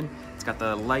Dominion. It's got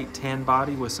the light tan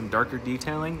body with some darker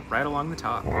detailing right along the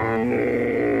top.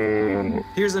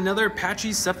 Here's another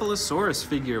Pachycephalosaurus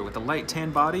figure with a light tan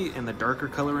body and the darker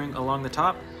coloring along the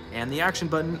top, and the action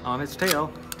button on its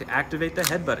tail to activate the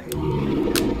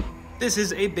headbutting. This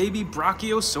is a baby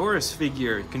Brachiosaurus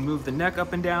figure. You can move the neck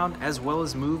up and down as well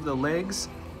as move the legs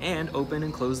and open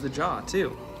and close the jaw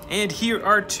too. And here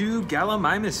are two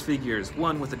Gallimimus figures,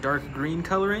 one with a dark green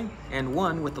coloring and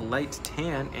one with a light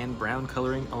tan and brown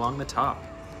coloring along the top.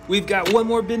 We've got one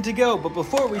more bin to go, but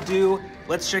before we do,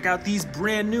 let's check out these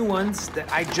brand new ones that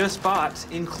I just bought,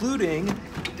 including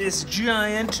this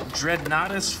giant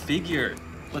Dreadnoughtus figure.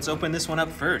 Let's open this one up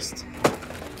first.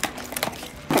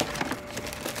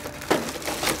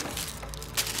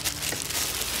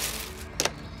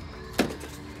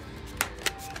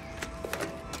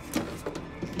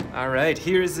 All right,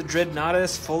 here is the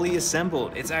Dreadnoughtus fully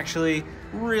assembled. It's actually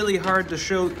really hard to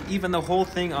show even the whole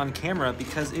thing on camera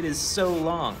because it is so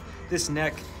long. This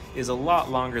neck is a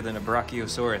lot longer than a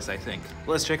Brachiosaurus, I think.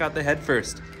 Let's check out the head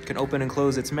first. You can open and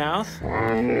close its mouth.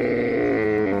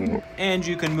 And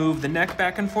you can move the neck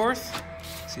back and forth.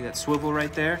 See that swivel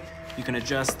right there? You can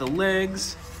adjust the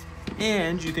legs.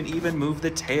 And you can even move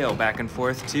the tail back and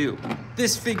forth too.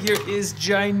 This figure is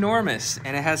ginormous,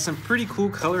 and it has some pretty cool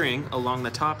coloring along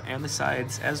the top and the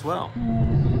sides as well.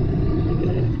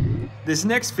 This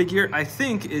next figure, I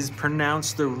think, is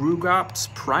pronounced the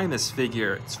Rugops Primus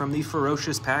figure. It's from the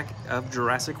Ferocious pack of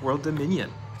Jurassic World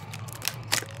Dominion.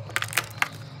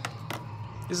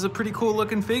 This is a pretty cool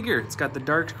looking figure. It's got the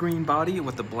dark green body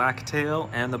with the black tail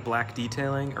and the black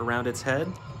detailing around its head.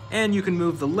 And you can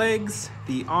move the legs,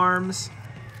 the arms,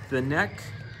 the neck,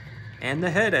 and the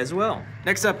head as well.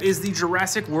 Next up is the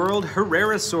Jurassic World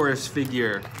Herrerasaurus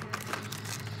figure.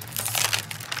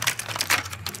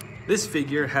 This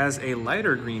figure has a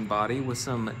lighter green body with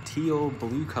some teal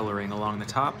blue coloring along the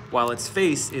top, while its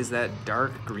face is that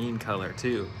dark green color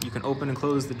too. You can open and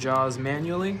close the jaws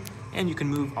manually, and you can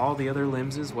move all the other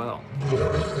limbs as well.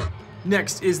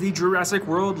 Next is the Jurassic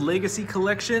World Legacy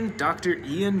Collection Dr.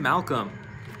 Ian Malcolm.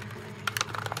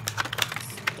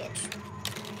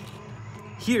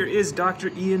 Here is Dr.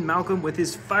 Ian Malcolm with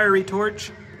his fiery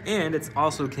torch, and it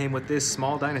also came with this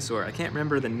small dinosaur. I can't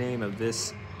remember the name of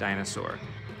this dinosaur,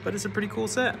 but it's a pretty cool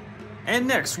set. And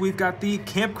next, we've got the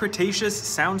Camp Cretaceous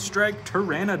Soundstrike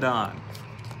Pteranodon.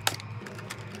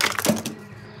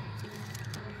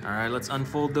 All right, let's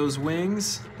unfold those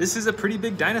wings. This is a pretty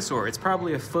big dinosaur. It's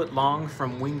probably a foot long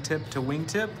from wingtip to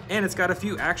wingtip, and it's got a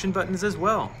few action buttons as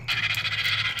well.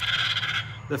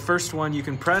 The first one you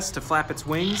can press to flap its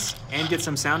wings and get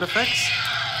some sound effects.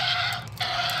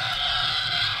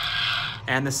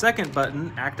 And the second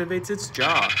button activates its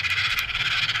jaw.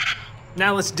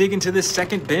 Now let's dig into this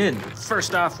second bin.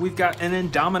 First off, we've got an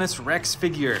Indominus Rex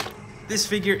figure. This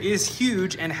figure is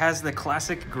huge and has the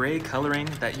classic gray coloring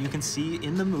that you can see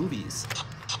in the movies.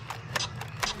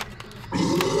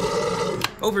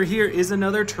 Over here is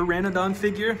another Pteranodon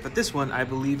figure, but this one I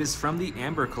believe is from the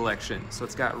Amber collection. So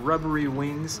it's got rubbery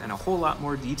wings and a whole lot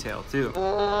more detail too.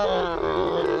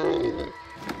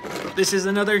 This is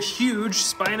another huge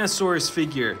Spinosaurus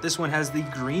figure. This one has the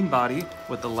green body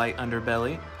with the light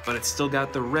underbelly, but it's still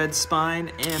got the red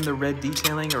spine and the red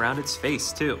detailing around its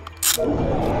face too.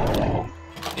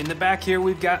 In the back here,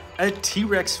 we've got a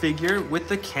T-Rex figure with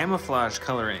the camouflage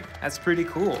coloring. That's pretty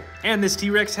cool. And this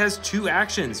T-Rex has two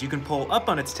actions. You can pull up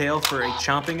on its tail for a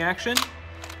chomping action,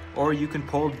 or you can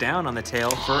pull down on the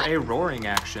tail for a roaring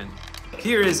action.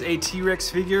 Here is a T-Rex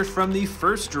figure from the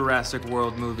first Jurassic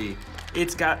World movie.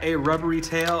 It's got a rubbery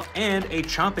tail and a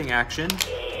chomping action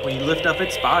when you lift up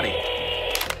its body.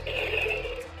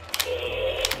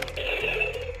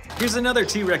 Here's another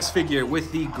T-Rex figure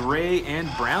with the gray and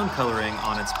brown coloring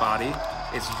on its body.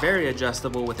 It's very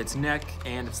adjustable with its neck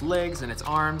and its legs and its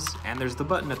arms, and there's the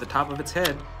button at the top of its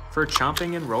head for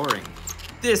chomping and roaring.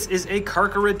 This is a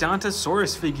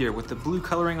Carcharodontosaurus figure with the blue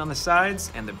coloring on the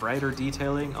sides and the brighter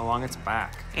detailing along its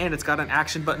back. And it's got an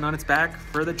action button on its back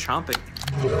for the chomping.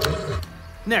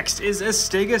 Next is a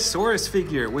Stegosaurus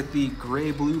figure with the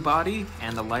gray-blue body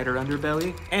and the lighter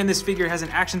underbelly. And this figure has an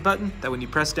action button that when you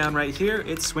press down right here,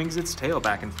 it swings its tail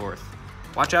back and forth.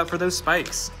 Watch out for those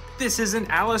spikes. This is an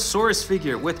Allosaurus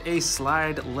figure with a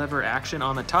slide lever action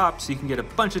on the top, so you can get a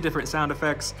bunch of different sound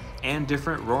effects and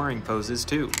different roaring poses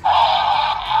too.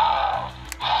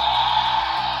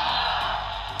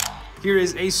 Here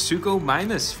is a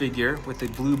Suchomimus figure with the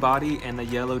blue body and the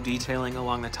yellow detailing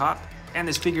along the top. And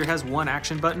this figure has one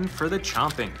action button for the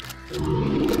chomping.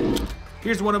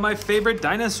 Here's one of my favorite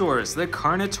dinosaurs, the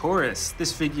Carnotaurus.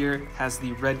 This figure has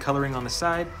the red coloring on the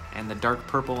side and the dark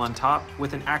purple on top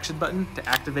with an action button to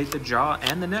activate the jaw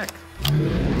and the neck.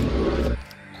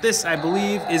 This, I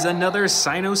believe, is another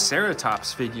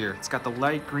Sinoceratops figure. It's got the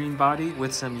light green body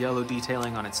with some yellow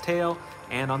detailing on its tail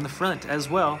and on the front as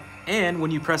well. And when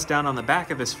you press down on the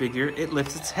back of this figure, it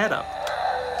lifts its head up.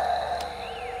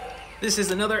 This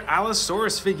is another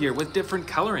Allosaurus figure with different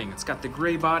coloring. It's got the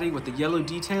gray body with the yellow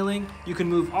detailing. You can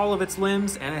move all of its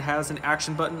limbs, and it has an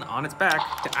action button on its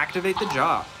back to activate the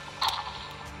jaw.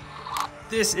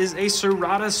 This is a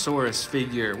Ceratosaurus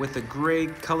figure with the gray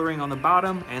coloring on the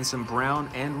bottom and some brown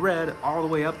and red all the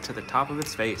way up to the top of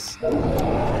its face.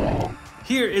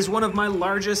 Here is one of my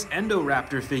largest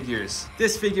Endoraptor figures.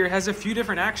 This figure has a few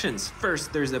different actions.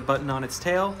 First, there's a button on its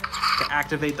tail to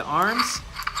activate the arms.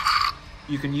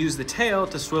 You can use the tail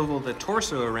to swivel the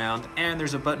torso around, and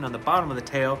there's a button on the bottom of the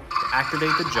tail to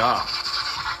activate the jaw.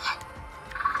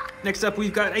 Next up,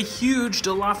 we've got a huge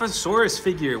Dilophosaurus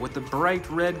figure with the bright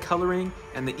red coloring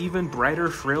and the even brighter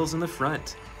frills in the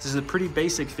front. This is a pretty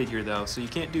basic figure though, so you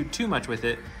can't do too much with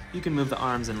it. You can move the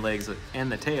arms and legs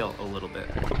and the tail a little bit.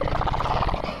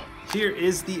 Here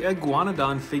is the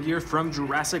Iguanodon figure from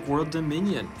Jurassic World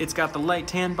Dominion. It's got the light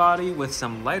tan body with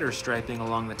some lighter striping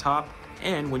along the top,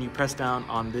 and when you press down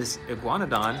on this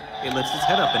Iguanodon, it lifts its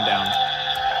head up and down.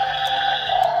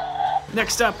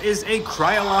 Next up is a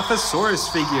Cryolophosaurus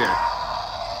figure.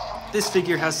 This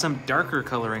figure has some darker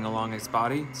coloring along its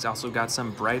body. It's also got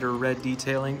some brighter red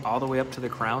detailing all the way up to the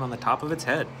crown on the top of its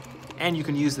head. And you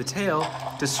can use the tail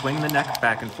to swing the neck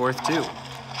back and forth too.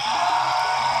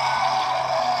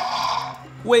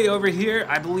 Way over here,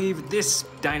 I believe this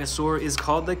dinosaur is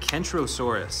called the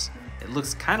Kentrosaurus. It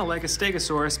looks kind of like a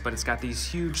Stegosaurus, but it's got these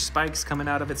huge spikes coming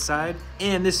out of its side.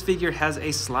 And this figure has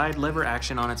a slide lever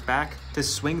action on its back to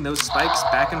swing those spikes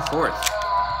back and forth.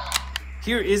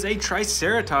 Here is a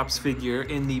Triceratops figure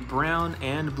in the brown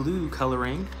and blue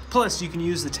coloring. Plus, you can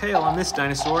use the tail on this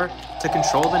dinosaur to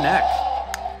control the neck.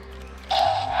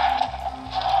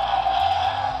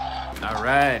 All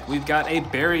right, we've got a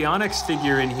Baryonyx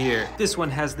figure in here. This one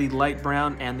has the light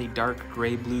brown and the dark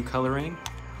gray blue coloring.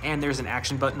 And there's an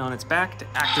action button on its back to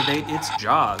activate its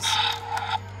jaws.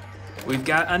 We've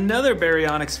got another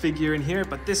Baryonyx figure in here,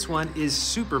 but this one is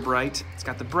super bright. It's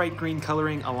got the bright green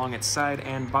coloring along its side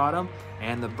and bottom,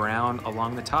 and the brown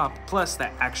along the top, plus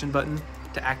that action button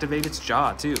to activate its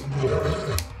jaw too.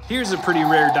 Here's a pretty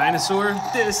rare dinosaur.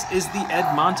 This is the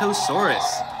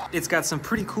Edmontosaurus. It's got some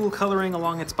pretty cool coloring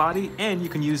along its body, and you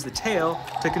can use the tail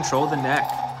to control the neck.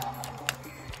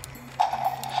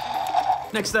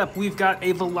 Next up, we've got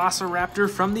a Velociraptor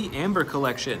from the Amber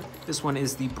collection. This one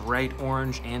is the bright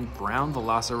orange and brown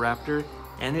Velociraptor,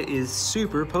 and it is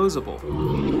super posable.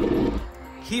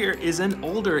 Here is an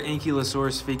older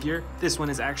Ankylosaurus figure. This one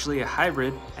is actually a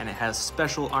hybrid, and it has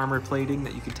special armor plating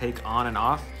that you can take on and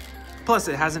off. Plus,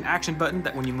 it has an action button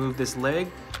that when you move this leg,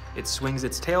 it swings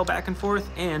its tail back and forth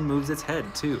and moves its head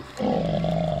too.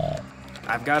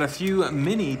 I've got a few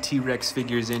mini T-Rex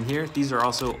figures in here. These are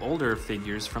also older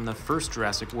figures from the first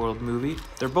Jurassic World movie.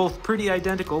 They're both pretty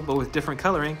identical, but with different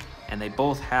coloring, and they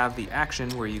both have the action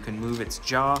where you can move its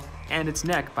jaw and its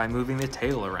neck by moving the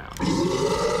tail around.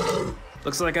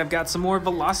 Looks like I've got some more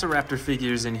Velociraptor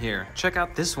figures in here. Check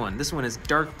out this one. This one is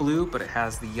dark blue, but it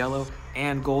has the yellow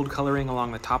and gold coloring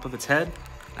along the top of its head.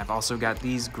 I've also got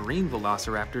these green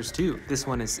Velociraptors too. This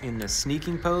one is in the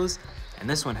sneaking pose, and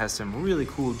this one has some really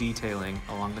cool detailing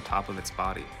along the top of its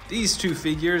body. These two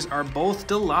figures are both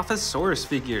Dilophosaurus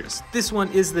figures. This one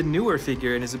is the newer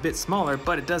figure and is a bit smaller,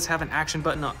 but it does have an action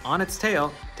button on its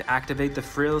tail to activate the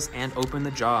frills and open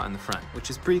the jaw in the front, which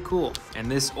is pretty cool. And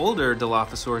this older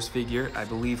Dilophosaurus figure, I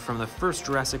believe from the first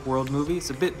Jurassic World movie,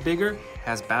 it's a bit bigger,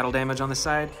 has battle damage on the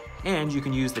side, and you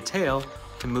can use the tail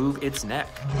to move its neck.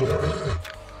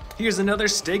 Here's another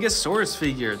Stegosaurus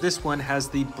figure. This one has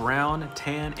the brown,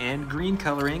 tan, and green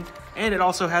coloring, and it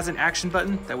also has an action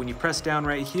button that when you press down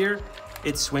right here,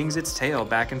 it swings its tail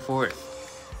back and forth.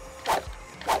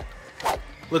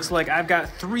 Looks like I've got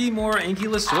 3 more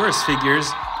Ankylosaurus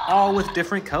figures, all with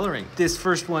different coloring. This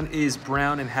first one is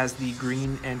brown and has the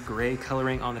green and gray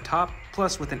coloring on the top,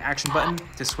 plus with an action button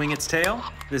to swing its tail.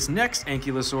 This next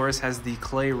Ankylosaurus has the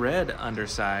clay red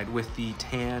underside with the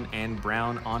tan and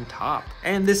brown on top.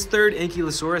 And this third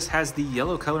Ankylosaurus has the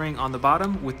yellow coloring on the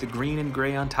bottom with the green and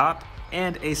gray on top,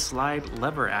 and a slide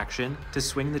lever action to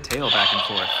swing the tail back and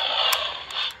forth.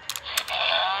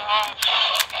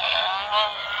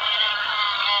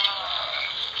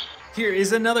 Here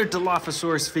is another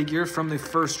Dilophosaurus figure from the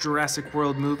first Jurassic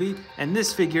World movie, and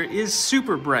this figure is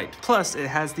super bright. Plus, it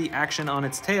has the action on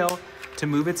its tail to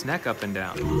move its neck up and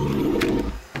down.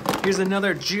 Here's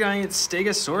another giant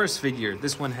Stegosaurus figure.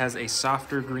 This one has a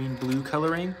softer green-blue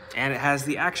coloring, and it has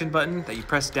the action button that you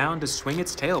press down to swing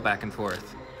its tail back and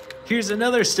forth. Here's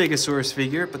another Stegosaurus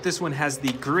figure, but this one has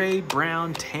the gray,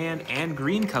 brown, tan, and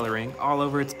green coloring all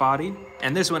over its body.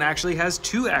 And this one actually has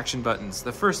two action buttons.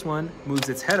 The first one moves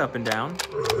its head up and down,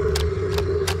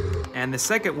 and the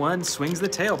second one swings the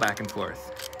tail back and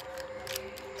forth.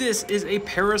 This is a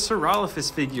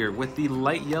Parasaurolophus figure with the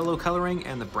light yellow coloring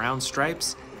and the brown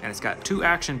stripes, and it's got two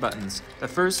action buttons. The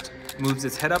first moves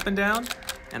its head up and down,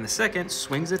 and the second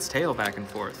swings its tail back and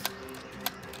forth.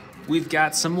 We've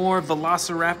got some more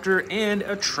Velociraptor and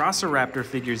Atrociraptor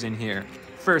figures in here.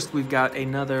 First, we've got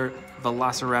another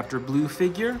Velociraptor blue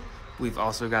figure. We've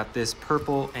also got this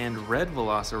purple and red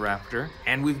Velociraptor.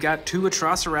 And we've got two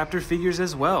Atrociraptor figures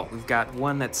as well. We've got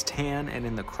one that's tan and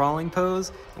in the crawling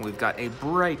pose, and we've got a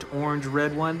bright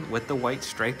orange-red one with the white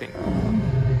striping.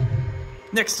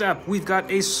 Next up, we've got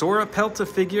a Sauropelta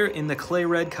figure in the clay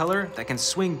red color that can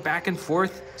swing back and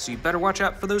forth, so you better watch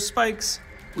out for those spikes.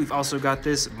 We've also got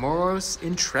this Moros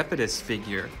Intrepidus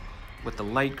figure with the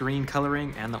light green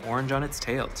coloring and the orange on its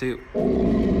tail too.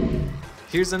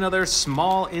 Here's another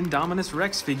small Indominus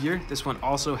Rex figure. This one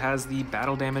also has the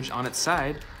battle damage on its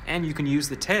side, and you can use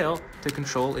the tail to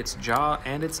control its jaw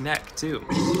and its neck too.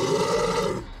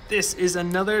 This is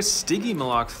another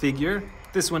Stygimoloch figure.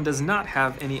 This one does not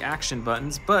have any action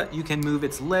buttons, but you can move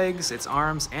its legs, its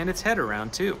arms, and its head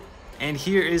around too. And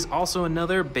here is also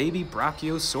another baby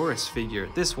Brachiosaurus figure.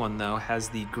 This one, though, has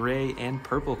the gray and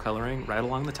purple coloring right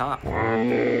along the top.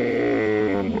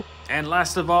 And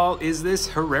last of all is this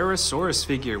Herrerasaurus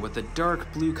figure with the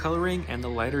dark blue coloring and the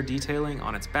lighter detailing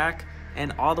on its back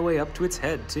and all the way up to its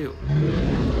head, too.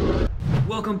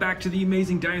 Welcome back to the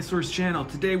Amazing Dinosaurs channel.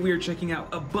 Today we are checking out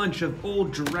a bunch of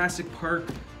old Jurassic Park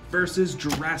versus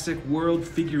Jurassic World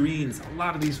figurines. A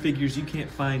lot of these figures you can't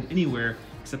find anywhere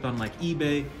except on like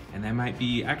eBay, and they might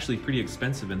be actually pretty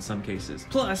expensive in some cases.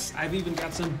 Plus, I've even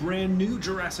got some brand new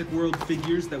Jurassic World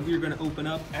figures that we're gonna open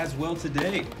up as well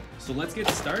today. So let's get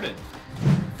started.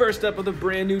 First up of the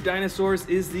brand new dinosaurs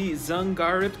is the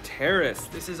Zungaripterus.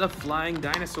 This is a flying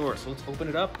dinosaur, so let's open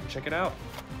it up and check it out.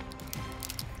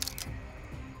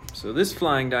 So this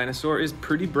flying dinosaur is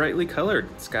pretty brightly colored.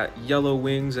 It's got yellow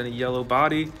wings and a yellow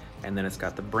body, and then it's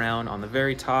got the brown on the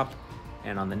very top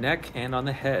and on the neck and on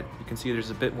the head. You can see there's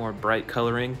a bit more bright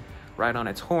coloring right on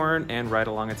its horn and right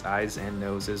along its eyes and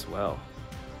nose as well.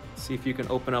 See if you can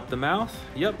open up the mouth.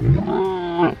 Yep.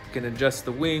 You can adjust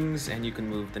the wings and you can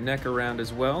move the neck around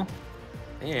as well.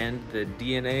 And the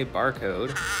DNA barcode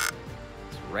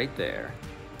is right there.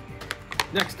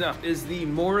 Next up is the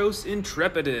Moros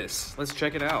Intrepidus. Let's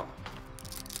check it out.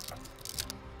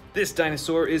 This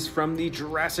dinosaur is from the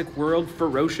Jurassic World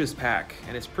Ferocious pack,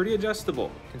 and it's pretty adjustable.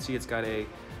 You can see it's got a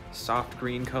soft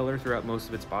green color throughout most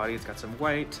of its body. It's got some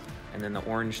white, and then the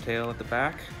orange tail at the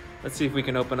back. Let's see if we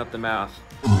can open up the mouth.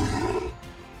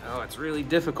 Oh, it's really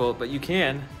difficult, but you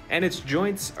can. And its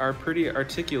joints are pretty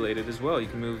articulated as well. You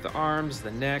can move the arms,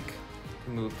 the neck, you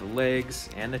can move the legs,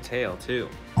 and the tail too.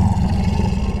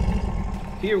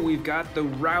 Here we've got the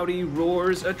Rowdy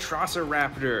Roars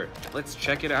Atrociraptor. Let's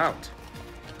check it out.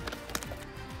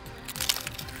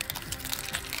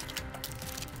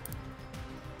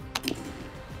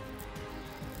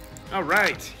 All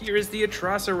right, here is the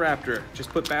Atrociraptor. Just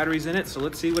put batteries in it, so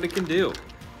let's see what it can do. You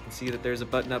can see that there's a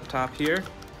button up top here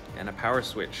and a power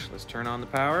switch. Let's turn on the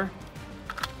power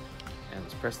and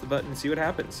let's press the button and see what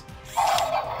happens.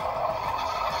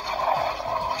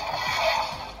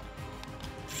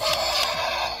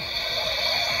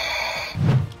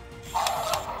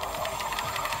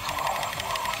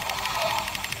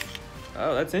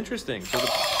 Oh, that's interesting.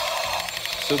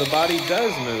 So the body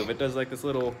does move. It does like this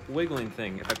little wiggling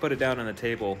thing. If I put it down on the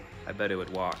table, I bet it would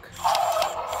walk.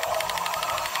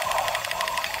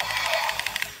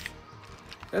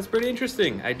 That's pretty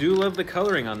interesting. I do love the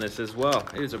coloring on this as well.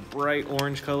 It is a bright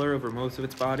orange color over most of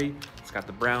its body. It's got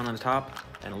the brown on the top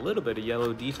and a little bit of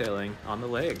yellow detailing on the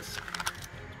legs.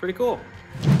 It's pretty cool.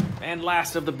 And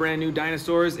last of the brand new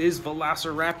dinosaurs is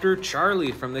Velociraptor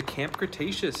Charlie from the Camp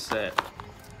Cretaceous set.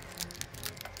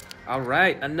 All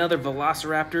right, another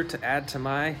Velociraptor to add to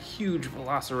my huge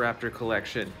Velociraptor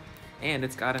collection. And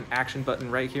it's got an action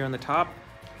button right here on the top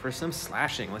for some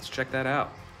slashing. Let's check that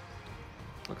out.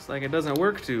 Looks like it doesn't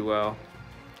work too well.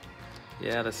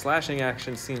 Yeah, the slashing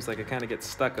action seems like it kind of gets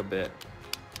stuck a bit.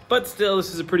 But still,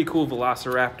 this is a pretty cool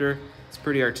Velociraptor. It's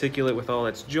pretty articulate with all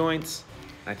its joints.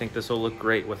 I think this will look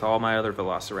great with all my other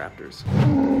Velociraptors.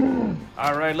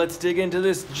 All right, let's dig into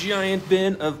this giant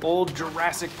bin of old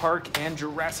Jurassic Park and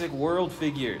Jurassic World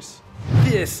figures.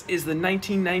 This is the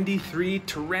 1993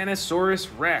 Tyrannosaurus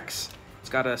Rex. It's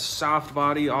got a soft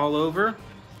body all over.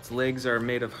 Its legs are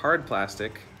made of hard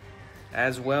plastic,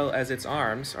 as well as its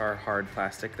arms are hard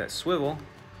plastic that swivel.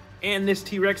 And this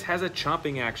T-Rex has a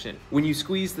chomping action. When you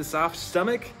squeeze the soft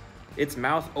stomach, its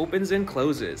mouth opens and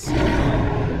closes.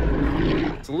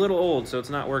 It's a little old, so it's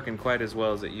not working quite as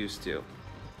well as it used to.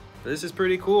 But this is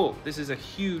pretty cool. This is a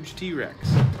huge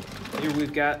T-Rex. Here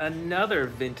we've got another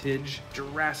vintage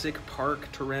Jurassic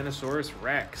Park Tyrannosaurus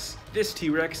Rex. This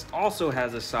T-Rex also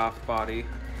has a soft body,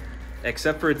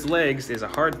 except for its legs is a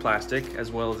hard plastic,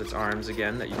 as well as its arms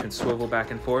again that you can swivel back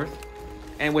and forth.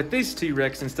 And with this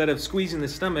T-Rex, instead of squeezing the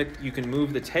stomach, you can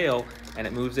move the tail and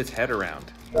it moves its head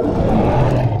around.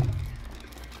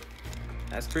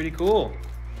 That's pretty cool.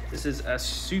 This is a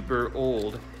super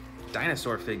old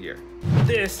dinosaur figure.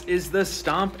 This is the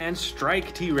Stomp and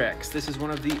Strike T-Rex. This is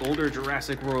one of the older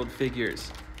Jurassic World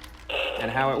figures. And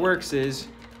how it works is,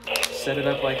 set it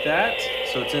up like that,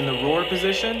 so it's in the roar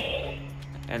position,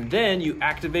 and then you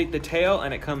activate the tail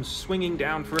and it comes swinging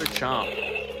down for a chomp.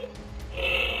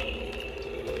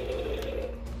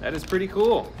 That is pretty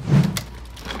cool.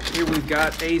 Here we've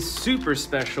got a super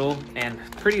special and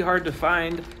pretty hard to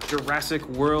find Jurassic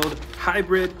World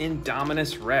hybrid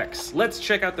Indominus Rex. Let's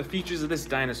check out the features of this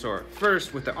dinosaur.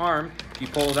 First, with the arm, you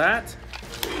pull that,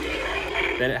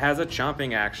 then it has a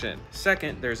chomping action.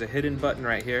 Second, there's a hidden button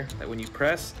right here that when you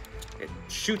press, it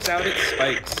shoots out its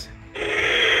spikes.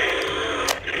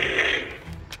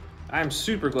 I'm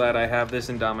super glad I have this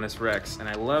Indominus Rex, and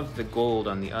I love the gold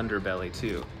on the underbelly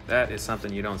too. That is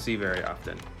something you don't see very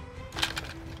often.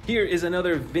 Here is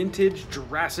another vintage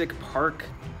Jurassic Park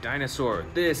dinosaur.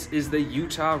 This is the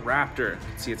Utah Raptor.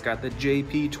 See, it's got the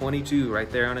JP22 right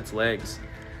there on its legs.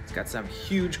 It's got some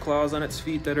huge claws on its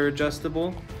feet that are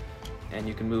adjustable, and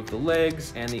you can move the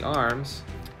legs and the arms.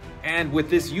 And with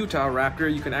this Utah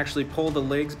Raptor, you can actually pull the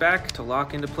legs back to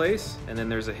lock into place, and then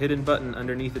there's a hidden button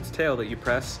underneath its tail that you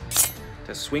press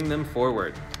to swing them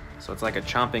forward. So it's like a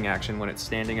chomping action when it's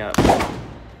standing up.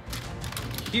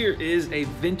 Here is a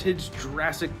vintage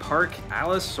Jurassic Park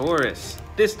Allosaurus.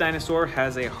 This dinosaur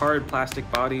has a hard plastic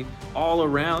body all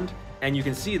around, and you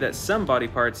can see that some body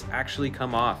parts actually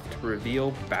come off to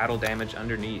reveal battle damage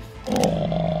underneath.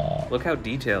 Look how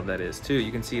detailed that is too.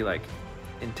 You can see like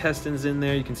intestines in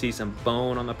there, you can see some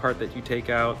bone on the part that you take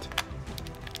out.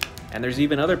 And there's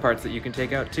even other parts that you can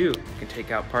take out too. You can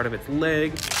take out part of its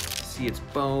leg, see its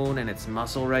bone and its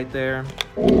muscle right there.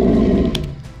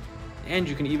 And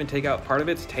you can even take out part of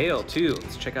its tail too.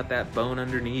 Let's check out that bone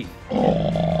underneath.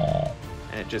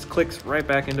 And it just clicks right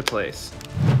back into place.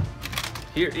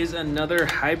 Here is another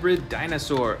hybrid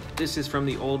dinosaur. This is from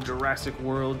the old Jurassic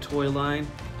World toy line.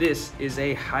 This is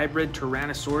a hybrid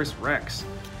Tyrannosaurus Rex.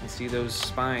 You can see those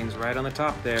spines right on the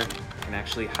top there. You can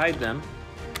actually hide them,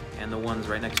 and the ones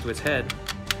right next to its head.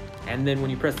 And then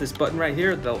when you press this button right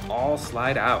here, they'll all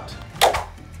slide out.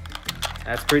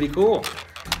 That's pretty cool.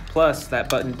 Plus, that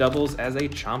button doubles as a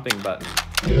chomping button.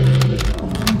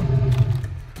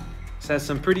 This has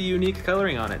some pretty unique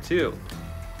coloring on it too.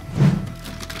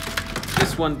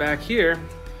 This one back here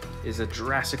is a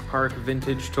Jurassic Park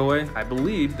vintage toy. I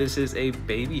believe this is a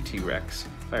baby T-Rex,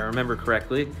 if I remember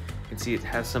correctly. You can see it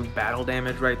has some battle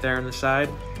damage right there on the side.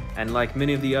 And like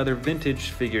many of the other vintage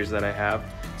figures that I have,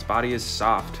 its body is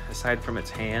soft, aside from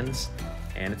its hands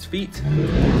and its feet.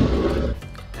 And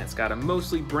it's got a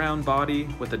mostly brown body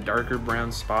with a darker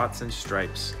brown spots and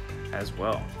stripes as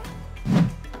well.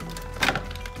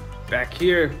 Back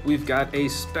here, we've got a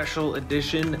special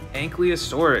edition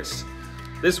Ankylosaurus.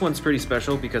 This one's pretty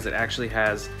special because it actually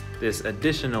has this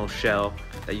additional shell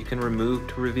that you can remove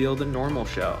to reveal the normal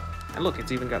shell. And look,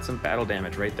 it's even got some battle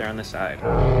damage right there on the side.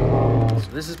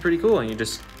 So this is pretty cool, and you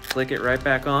just flick it right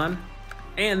back on.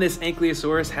 And this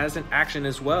Ankylosaurus has an action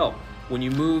as well. When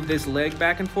you move this leg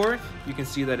back and forth, you can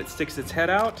see that it sticks its head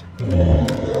out,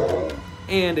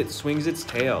 and it swings its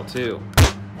tail too.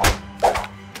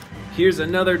 Here's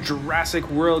another Jurassic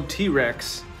World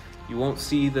T-Rex. You won't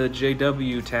see the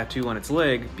JW tattoo on its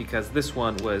leg because this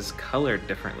one was colored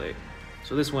differently.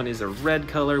 So this one is a red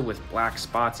color with black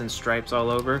spots and stripes all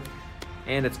over,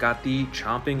 and it's got the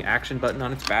chomping action button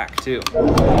on its back too.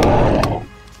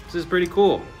 This is pretty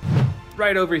cool.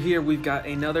 Right over here, we've got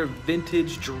another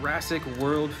vintage Jurassic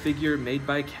World figure made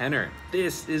by Kenner.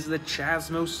 This is the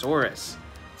Chasmosaurus.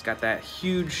 It's got that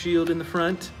huge shield in the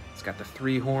front. It's got the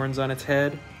 3 horns on its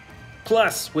head.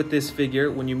 Plus, with this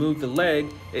figure, when you move the leg,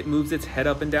 it moves its head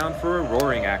up and down for a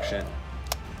roaring action.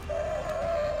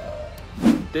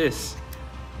 this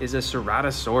is a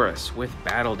Ceratosaurus with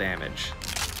battle damage.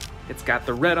 It's got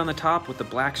the red on the top with the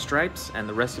black stripes, and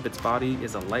the rest of its body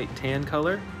is a light tan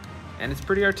color. And it's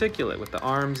pretty articulate with the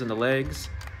arms and the legs.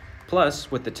 Plus,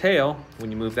 with the tail,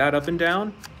 when you move that up and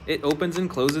down, it opens and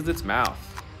closes its mouth.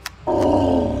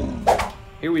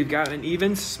 Here we've got an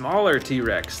even smaller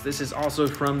T-Rex. This is also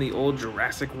from the old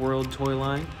Jurassic World toy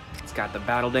line. It's got the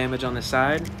battle damage on the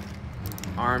side.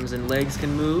 Arms and legs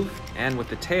can move, and with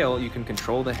the tail, you can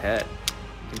control the head.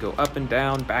 You can go up and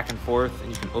down, back and forth,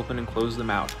 and you can open and close the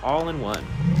mouth all in one.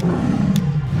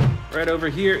 Right over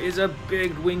here is a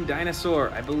big winged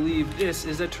dinosaur. I believe this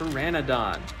is a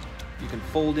pteranodon. You can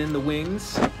fold in the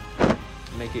wings,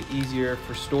 make it easier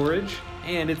for storage,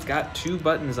 and it's got 2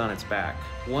 buttons on its back.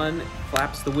 One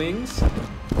flaps the wings,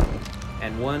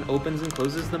 and one opens and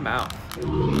closes the mouth.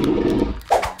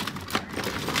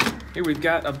 Here we've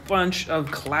got a bunch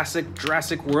of classic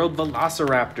Jurassic World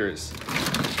velociraptors.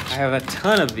 I have a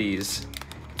ton of these. You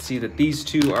can see that these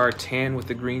 2 are tan with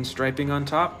the green striping on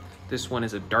top. This one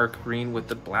is a dark green with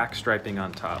the black striping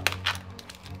on top.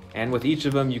 And with each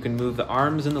of them, you can move the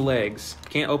arms and the legs.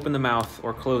 Can't open the mouth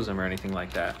or close them or anything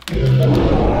like that.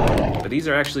 But these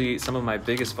are actually some of my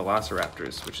biggest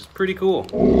velociraptors, which is pretty cool.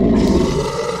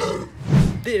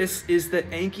 This is the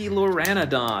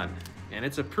Ankylorannodon, and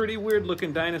it's a pretty weird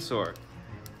looking dinosaur.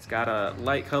 It's got a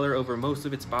light color over most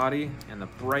of its body and the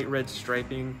bright red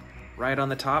striping right on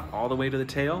the top all the way to the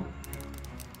tail.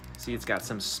 See, it's got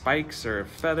some spikes or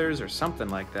feathers or something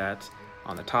like that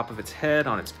on the top of its head,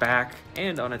 on its back,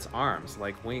 and on its arms,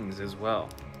 like wings as well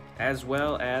as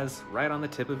right on the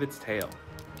tip of its tail.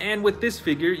 And with this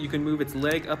figure, you can move its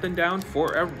leg up and down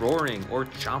for a roaring or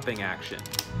chomping action.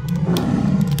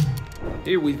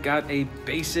 Here we've got a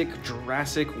basic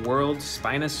Jurassic World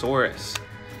Spinosaurus.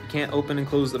 You can't open and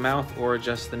close the mouth or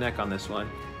adjust the neck on this one,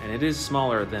 and it is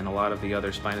smaller than a lot of the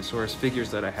other Spinosaurus figures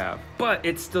that I have. But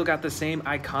it's still got the same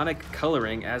iconic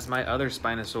coloring as my other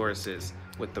Spinosauruses,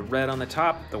 with the red on the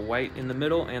top, the white in the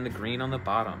middle, and the green on the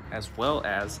bottom, as well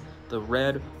as the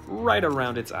red right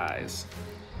around its eyes.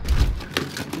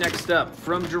 Next up,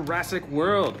 from Jurassic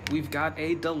World, we've got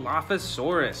a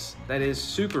Dilophosaurus that is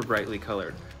super brightly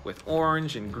colored, with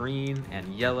orange and green and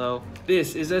yellow.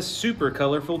 This is a super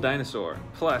colorful dinosaur.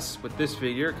 Plus, with this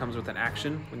figure, it comes with an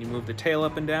action. When you move the tail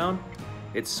up and down,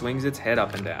 it swings its head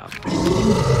up and down.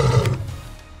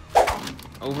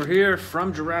 Over here,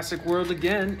 from Jurassic World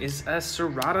again, is a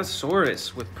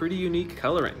Ceratosaurus with pretty unique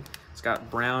coloring. It's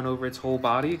got brown over its whole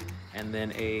body, and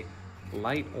then a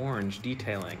light orange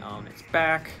detailing on its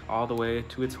back all the way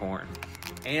to its horn.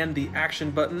 And the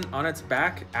action button on its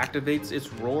back activates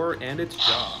its roar and its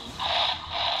jaw.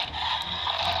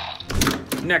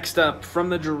 Next up, from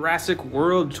the Jurassic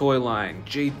World toy line,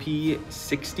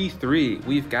 JP63,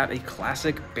 we've got a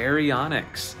classic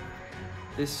Baryonyx.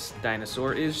 This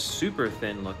dinosaur is super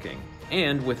thin looking,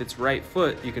 and with its right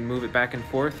foot, you can move it back and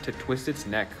forth to twist its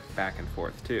neck back and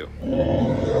forth too.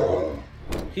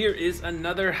 Here is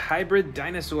another hybrid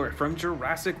dinosaur from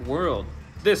Jurassic World.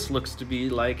 This looks to be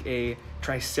like a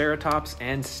Triceratops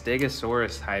and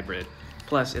Stegosaurus hybrid.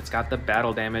 Plus, it's got the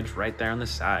battle damage right there on the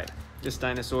side. This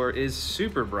dinosaur is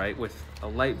super bright with a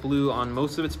light blue on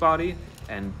most of its body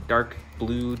and dark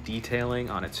blue detailing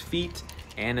on its feet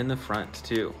and in the front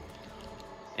too.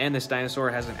 And this dinosaur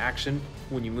has an action.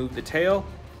 When you move the tail,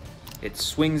 it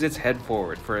swings its head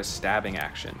forward for a stabbing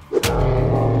action.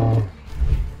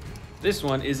 This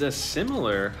one is a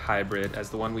similar hybrid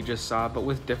as the one we just saw, but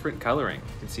with different coloring.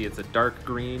 You can see it's a dark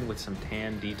green with some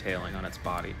tan detailing on its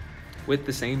body, with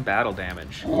the same battle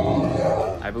damage.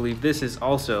 I believe this is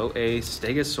also a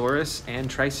Stegosaurus and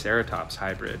Triceratops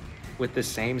hybrid, with the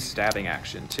same stabbing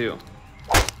action too.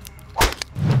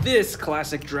 This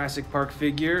classic Jurassic Park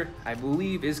figure, I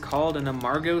believe, is called an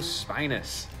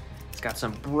Amargospinus. It's got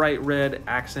some bright red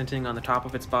accenting on the top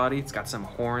of its body. It's got some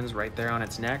horns right there on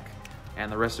its neck,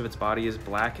 and the rest of its body is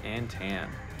black and tan.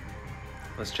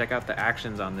 Let's check out the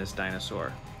actions on this dinosaur.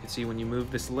 You can see when you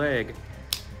move this leg,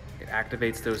 it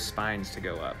activates those spines to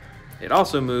go up. It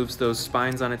also moves those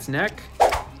spines on its neck,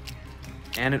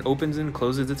 and it opens and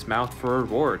closes its mouth for a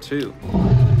roar too.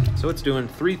 So it's doing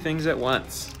 3 things at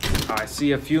once. I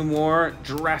see a few more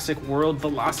Jurassic World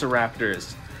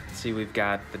velociraptors. See, we've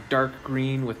got the dark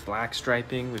green with black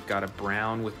striping. We've got a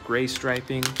brown with gray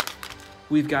striping.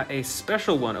 We've got a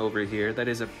special one over here that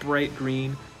is a bright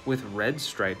green with red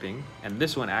striping, and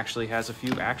this one actually has a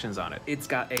few actions on it. It's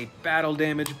got a battle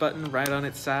damage button right on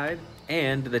its side,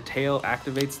 and the tail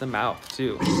activates the mouth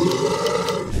too.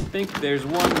 I think there's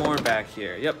one more back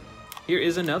here. Yep, here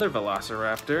is another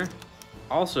velociraptor,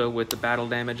 also with the battle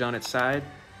damage on its side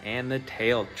and the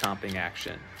tail chomping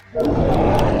action.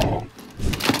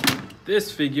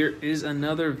 This figure is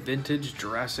another vintage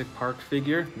Jurassic Park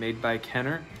figure made by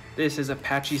Kenner. This is a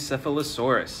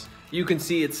Pachycephalosaurus. You can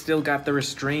see it's still got the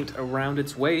restraint around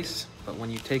its waist, but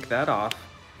when you take that off,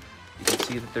 you can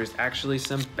see that there's actually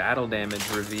some battle damage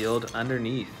revealed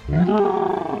underneath,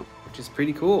 which is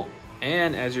pretty cool.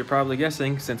 And as you're probably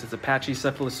guessing, since it's a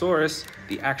Pachycephalosaurus,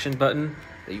 the action button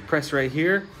that you press right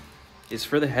here is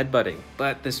for the headbutting.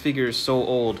 But this figure is so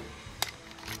old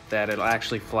that it'll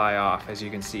actually fly off. As you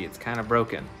can see, it's kind of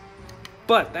broken.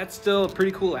 But that's still a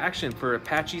pretty cool action for a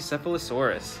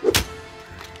Pachycephalosaurus.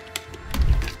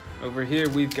 Over here,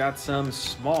 we've got some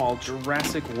small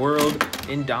Jurassic World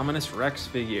Indominus Rex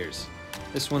figures.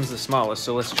 This one's the smallest,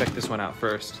 so let's check this one out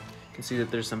first. You can see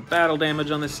that there's some battle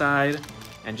damage on the side,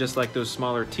 and just like those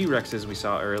smaller T-Rexes we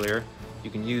saw earlier, you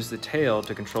can use the tail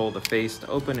to control the face to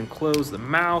open and close the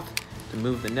mouth, to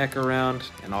move the neck around,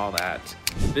 and all that.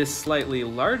 This slightly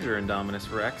larger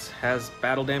Indominus Rex has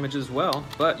battle damage as well,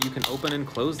 but you can open and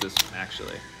close this one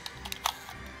actually.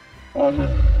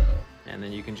 And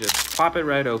then you can just pop it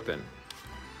right open.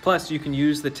 Plus, you can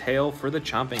use the tail for the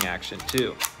chomping action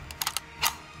too.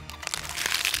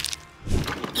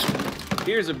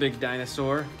 Here's a big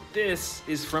dinosaur. This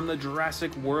is from the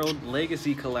Jurassic World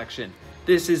Legacy Collection.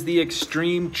 This is the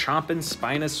Extreme Chompin'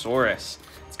 Spinosaurus.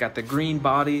 It's got the green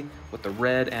body with the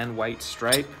red and white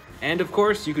stripe. And of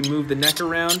course, you can move the neck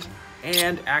around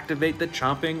and activate the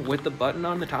chomping with the button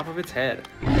on the top of its head.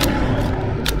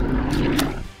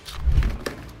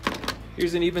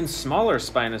 Here's an even smaller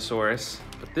Spinosaurus,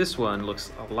 but this one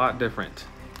looks a lot different.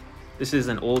 This is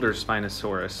an older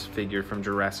Spinosaurus figure from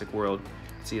Jurassic World.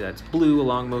 You can see that it's blue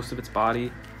along most of its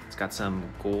body. It's got some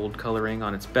gold coloring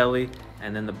on its belly,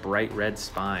 and then the bright red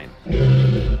spine.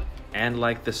 And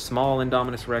like the small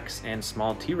Indominus Rex and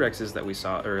small T-Rexes that we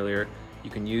saw earlier, you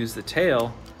can use the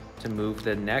tail to move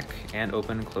the neck and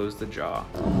open and close the jaw.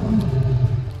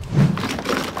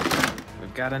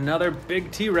 We've got another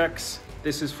big T-Rex.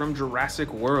 This is from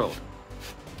Jurassic World.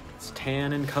 It's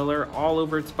tan in color all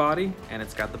over its body, and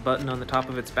it's got the button on the top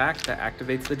of its back that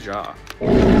activates the jaw.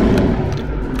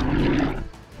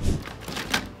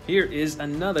 Here is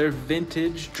another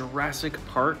vintage Jurassic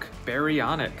Park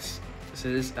Baryonyx. This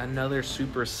is another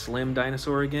super slim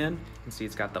dinosaur again. You can see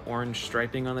it's got the orange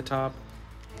striping on the top.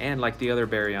 And like the other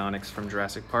Baryonyx from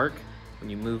Jurassic Park, when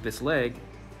you move this leg,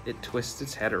 it twists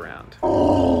its head around.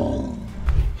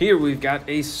 Here we've got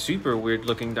a super weird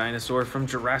looking dinosaur from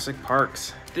Jurassic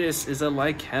Parks. This is a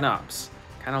Lycanops.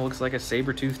 Kind of looks like a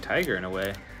saber-toothed tiger in a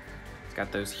way. It's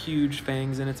got those huge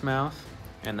fangs in its mouth,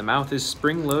 and the mouth is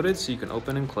spring-loaded so you can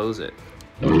open and close it.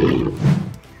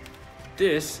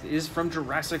 This is from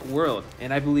Jurassic World,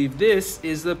 and I believe this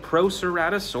is the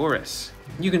Proceratosaurus.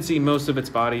 You can see most of its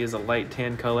body is a light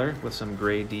tan color with some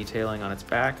gray detailing on its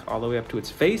back all the way up to its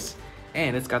face,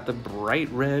 and it's got the bright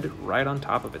red right on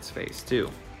top of its face too.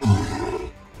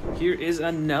 Here is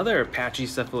another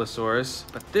Pachycephalosaurus,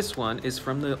 but this one is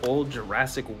from the old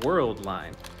Jurassic World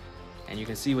line. And you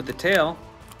can see with the tail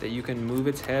that you can move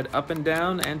its head up and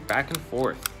down and back and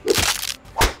forth.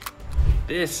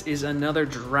 This is another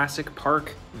Jurassic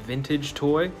Park vintage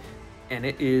toy, and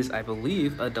it is, I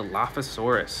believe, a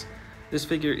Dilophosaurus. This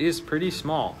figure is pretty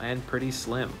small and pretty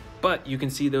slim, but you can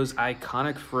see those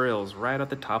iconic frills right at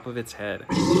the top of its head.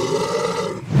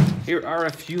 Here are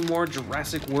a few more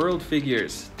Jurassic World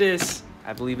figures. This,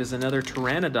 I believe, is another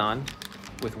Pteranodon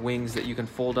with wings that you can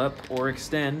fold up or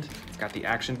extend. It's got the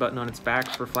action button on its back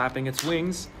for flapping its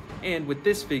wings. And with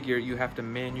this figure, you have to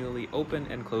manually open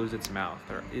and close its mouth.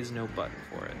 There is no button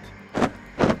for it.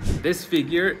 This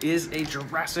figure is a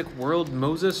Jurassic World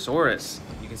Mosasaurus.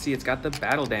 You can see it's got the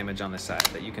battle damage on the side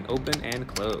that you can open and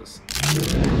close.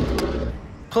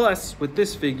 Plus, with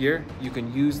this figure, you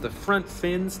can use the front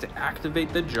fins to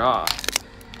activate the jaw.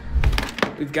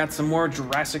 We've got some more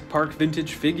Jurassic Park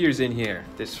vintage figures in here.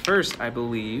 This first, I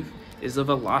believe, is a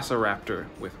Velociraptor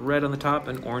with red on the top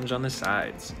and orange on the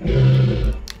sides.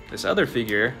 This other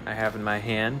figure I have in my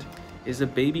hand is a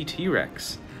baby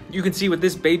T-Rex. You can see with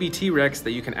this baby T-Rex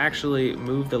that you can actually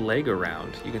move the leg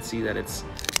around. You can see that it's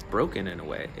broken in a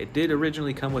way. It did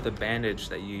originally come with a bandage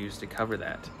that you used to cover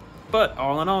that. But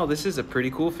all in all, this is a pretty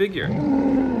cool figure.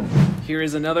 Here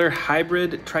is another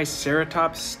hybrid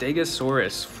Triceratops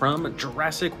Stegosaurus from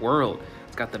Jurassic World.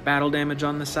 It's got the battle damage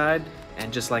on the side,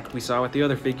 and just like we saw with the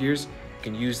other figures, you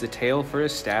can use the tail for a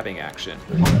stabbing action.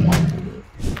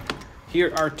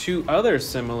 Here are two other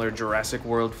similar Jurassic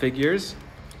World figures.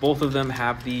 Both of them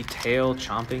have the tail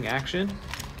chomping action.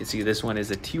 You can see this one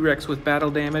is a T-Rex with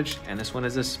battle damage, and this one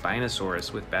is a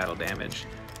Spinosaurus with battle damage.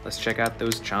 Let's check out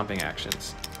those chomping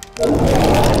actions.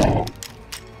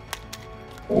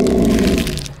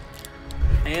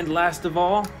 And last of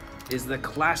all is the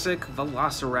classic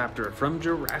Velociraptor from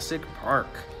Jurassic Park.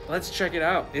 Let's check it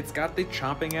out. It's got the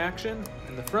chomping action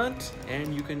in the front,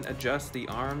 and you can adjust the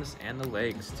arms and the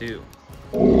legs too.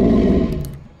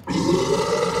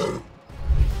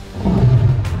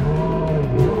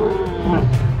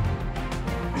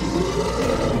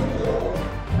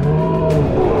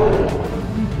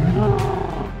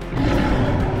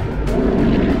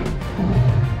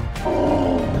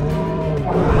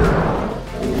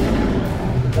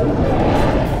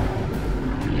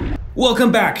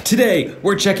 Welcome back. Today,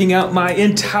 we're checking out my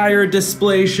entire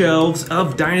display shelves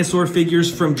of dinosaur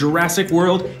figures from Jurassic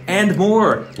World and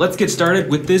more. Let's get started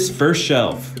with this first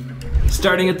shelf.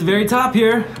 Starting at the very top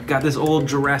here, I've got this old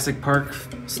Jurassic Park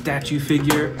statue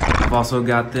figure. I've also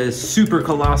got this super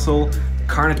colossal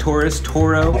Carnotaurus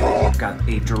Toro. I've got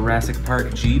a Jurassic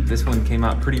Park Jeep. This one came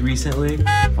out pretty recently.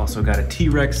 I've also got a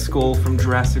T-Rex skull from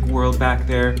Jurassic World back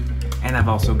there. And I've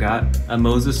also got a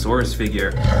Mosasaurus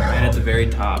figure right at the very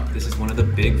top. This is one of the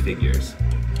big figures.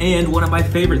 And one of my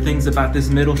favorite things about this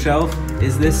middle shelf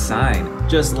is this sign,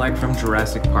 just like from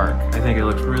Jurassic Park. I think it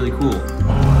looks really cool.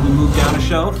 We move down a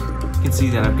shelf, you can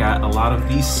see that I've got a lot of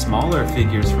these smaller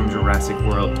figures from Jurassic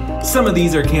World. Some of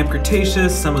these are Camp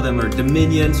Cretaceous, some of them are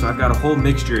Dominion, so I've got a whole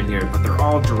mixture in here, but they're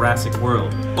all Jurassic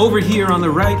World. Over here on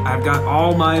the right, I've got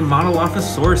all my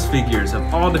Monolophosaurus figures of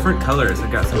all different colors.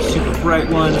 I've got some super bright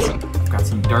ones, I've got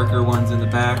some darker ones in the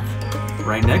back.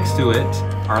 Right next to it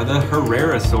are the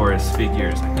Herrerasaurus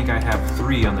figures. I think I have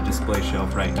 3 on the display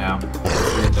shelf right now.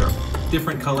 They're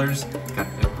different colors. I've got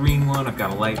a green one, I've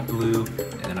got a light blue,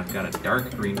 and then I've got a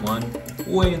dark green one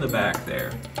way in the back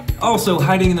there. Also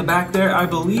hiding in the back there, I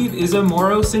believe, is a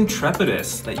Moros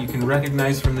Intrepidus that you can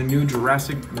recognize from the new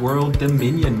Jurassic World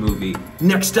Dominion movie.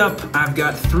 Next up, I've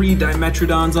got 3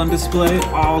 Dimetrodons on display,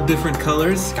 all different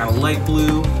colors. Got a light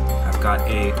blue, I've got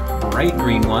a bright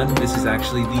green one. This is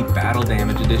actually the Battle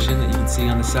Damage edition that you can see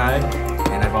on the side.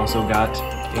 And I've also got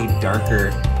a darker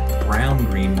brown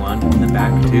green one in the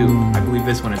back too. I believe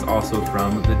this one is also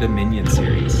from the Dominion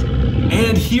series.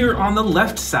 And here on the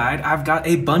left side, I've got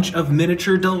a bunch of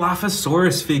miniature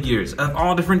Dilophosaurus figures of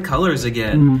all different colors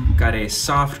again. Got a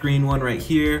soft green one right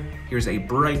here. Here's a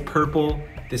bright purple.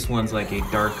 This one's like a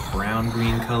dark brown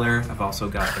green color. I've also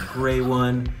got a gray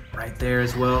one right there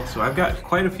as well. So I've got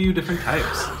quite a few different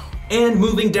types. And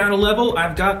moving down a level,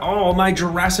 I've got all my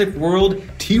Jurassic World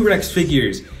T-Rex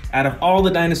figures. Out of all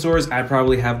the dinosaurs, I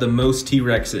probably have the most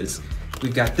T-Rexes.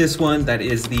 We've got this one that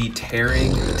is the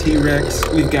tearing T-Rex.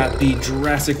 We've got the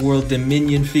Jurassic World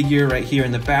Dominion figure right here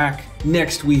in the back.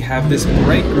 Next, we have this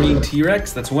bright green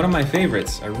T-Rex. That's one of my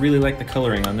favorites. I really like the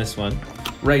coloring on this one.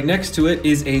 Right next to it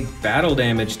is a Battle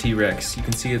Damage T-Rex. You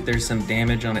can see that there's some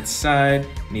damage on its side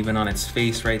and even on its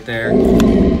face right there.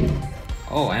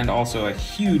 Oh, and also a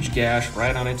huge gash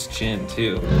right on its chin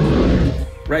too.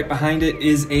 Right behind it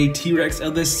is a T-Rex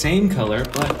of the same color,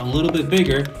 but a little bit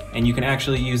bigger, and you can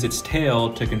actually use its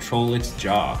tail to control its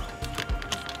jaw.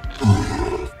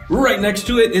 Right next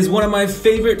to it is one of my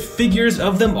favorite figures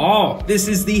of them all. This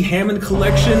is the Hammond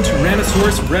Collection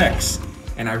Tyrannosaurus Rex.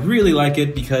 And I really like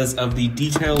it because of the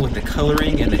detail with the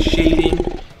coloring and the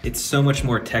shading. It's so much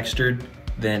more textured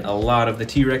than a lot of the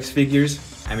T-Rex figures.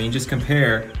 I mean, just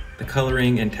compare the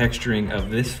coloring and texturing of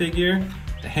this figure,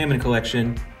 the Hammond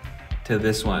Collection, to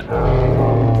this one.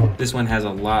 This one has a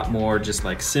lot more just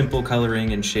like simple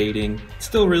coloring and shading. It's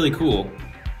still really cool,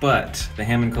 but the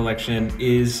Hammond Collection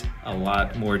is a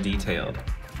lot more detailed.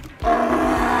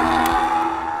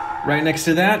 Right next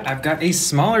to that, I've got a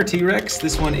smaller T-Rex.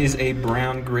 This one is a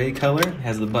brown-gray color. It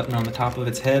has the button on the top of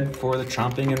its head for the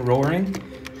chomping and roaring.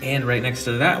 And right next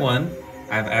to that one,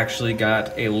 I've actually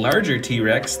got a larger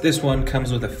T-Rex. This one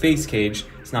comes with a face cage.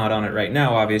 It's not on it right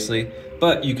now, obviously,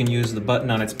 but you can use the button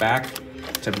on its back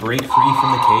to break free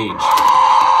from the cage.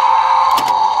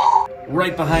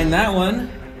 Right behind that one,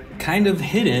 kind of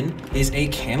hidden, is a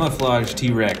camouflage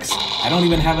T-Rex. I don't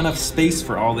even have enough space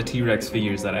for all the T-Rex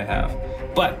figures that I have.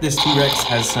 But this T-Rex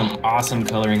has some awesome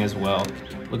coloring as well.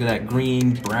 Look at that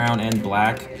green, brown, and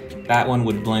black. That one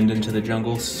would blend into the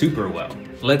jungle super well.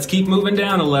 Let's keep moving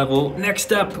down a level.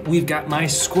 Next up, we've got my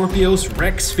Scorpius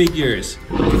Rex figures.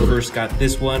 We first got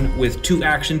this one with 2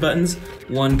 action buttons.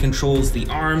 One controls the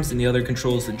arms and the other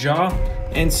controls the jaw.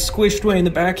 And squished way in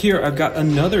the back here, I've got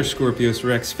another Scorpius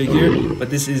Rex figure, but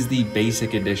this is the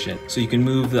basic edition. So you can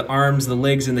move the arms, the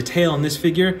legs, and the tail on this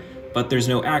figure, but there's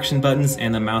no action buttons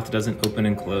and the mouth doesn't open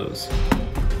and close.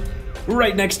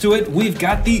 Right next to it, we've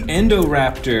got the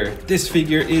Indoraptor. This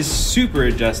figure is super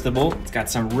adjustable. It's got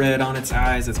some red on its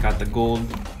eyes. It's got the gold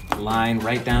line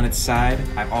right down its side.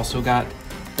 I've also got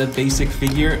the basic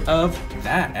figure of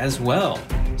that as well.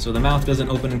 So the mouth doesn't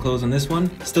open and close on this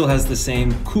one. Still has the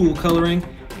same cool coloring,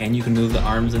 and you can move the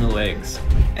arms and the legs.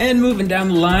 And moving down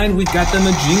the line, we've got the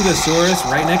Majingasaurus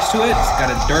right next to it. It's got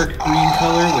a dark green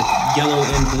color with yellow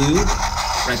and blue.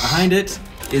 Right behind it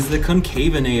is the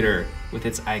Concavinator with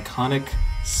its iconic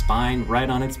spine right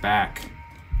on its back.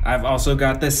 I've also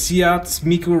got the Seats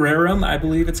Micurarum, I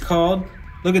believe it's called.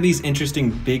 Look at these interesting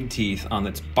big teeth on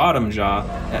its bottom jaw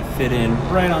that fit in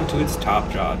right onto its top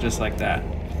jaw, just like that.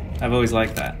 I've always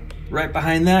liked that. Right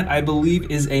behind that, I believe,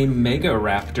 is a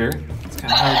Megaraptor. It's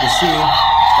kind of hard to see.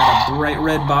 It's got a bright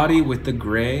red body with the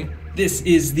gray. This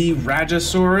is the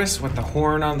Rajasaurus with the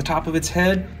horn on the top of its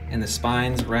head and the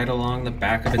spines right along the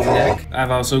back of its neck.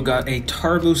 I've also got a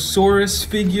Tarbosaurus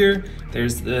figure.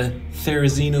 There's the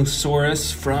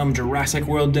Therizinosaurus from Jurassic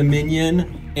World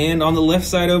Dominion. And on the left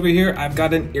side over here, I've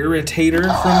got an Irritator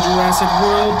from Jurassic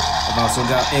World. I've also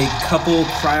got a couple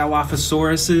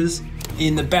Cryolophosauruses.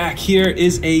 In the back here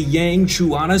is a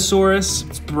Yangchuanosaurus.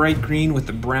 It's bright green with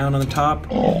the brown on the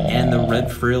top and the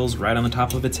red frills right on the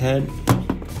top of its head.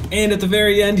 And at the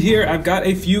very end here, I've got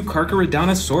a few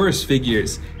Carcharodontosaurus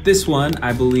figures. This one,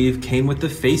 I believe, came with the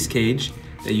face cage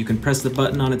that you can press the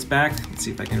button on its back. Let's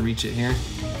see if I can reach it here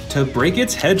to break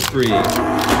its head free. All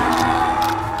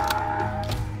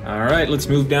right, let's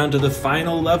move down to the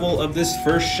final level of this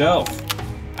first shelf.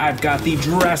 I've got the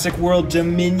Jurassic World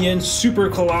Dominion Super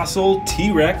Colossal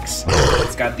T-Rex.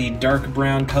 It's got the dark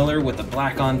brown color with the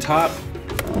black on top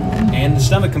and the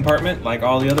stomach compartment like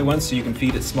all the other ones so you can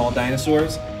feed it small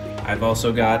dinosaurs. I've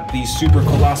also got the Super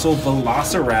Colossal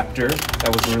Velociraptor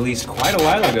that was released quite a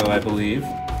while ago, I believe.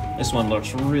 This one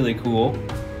looks really cool.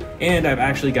 And I've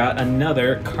actually got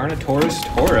another Carnotaurus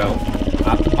Toro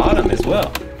at the bottom as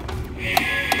well.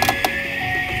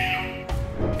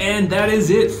 And that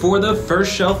is it for the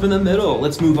first shelf in the middle.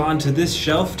 Let's move on to this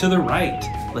shelf to the right.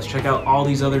 Let's check out all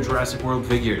these other Jurassic World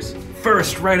figures.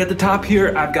 First, right at the top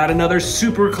here, I've got another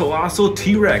Super Colossal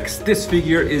T-Rex. This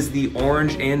figure is the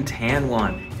orange and tan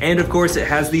one. And of course, it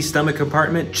has the stomach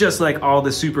compartment, just like all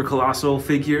the Super Colossal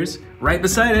figures. Right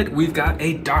beside it, we've got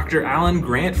a Dr. Alan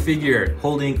Grant figure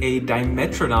holding a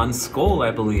Dimetrodon skull, I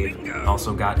believe.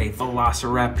 Also got a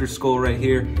Velociraptor skull right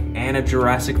here and a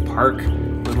Jurassic Park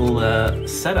little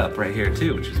setup right here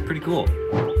too, which is pretty cool.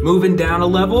 Moving down a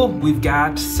level, we've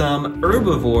got some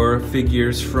herbivore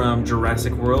figures from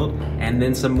Jurassic World and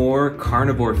then some more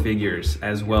carnivore figures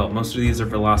as well. Most of these are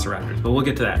Velociraptors, but we'll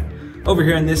get to that. Over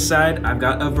here on this side, I've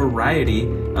got a variety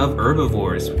of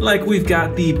herbivores. Like we've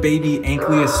got the baby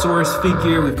Ankylosaurus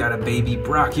figure, we've got a baby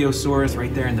Brachiosaurus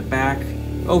right there in the back.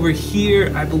 Over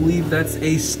here, I believe that's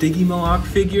a Stygimoloch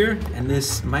figure, and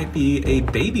this might be a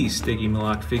baby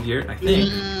Stygimoloch figure, I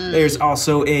think. There's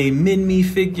also a Minmi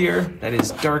figure that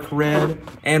is dark red,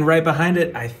 and right behind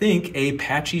it, I think, a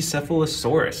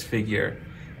Pachycephalosaurus figure.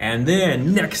 And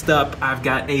then next up, I've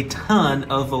got a ton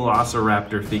of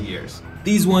Velociraptor figures.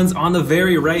 These ones on the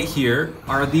very right here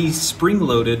are the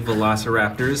spring-loaded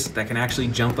Velociraptors that can actually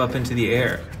jump up into the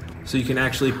air. So you can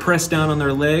actually press down on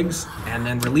their legs and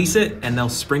then release it and they'll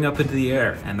spring up into the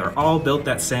air, and they're all built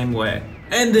that same way.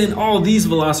 And then all these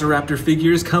Velociraptor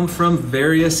figures come from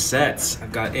various sets.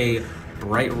 I've got a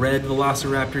bright red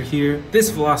Velociraptor here.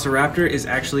 This Velociraptor is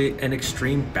actually an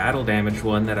extreme battle damage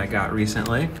one that I got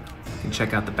recently. You can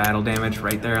check out the battle damage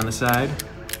right there on the side.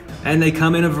 And they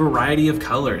come in a variety of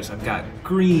colors. I've got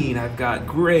green, I've got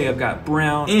gray, I've got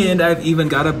brown, and I've even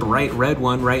got a bright red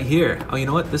one right here. Oh, you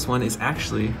know what? This one is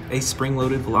actually a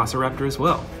spring-loaded Velociraptor as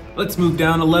well. Let's move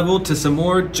down a level to some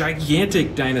more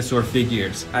gigantic dinosaur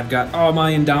figures. I've got all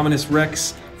my Indominus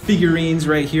Rex figurines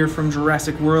right here from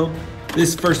Jurassic World.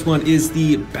 This first one is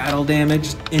the battle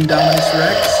damaged Indominus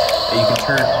Rex that you can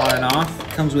turn on and off.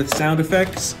 Comes with sound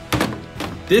effects.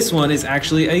 This one is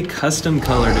actually a custom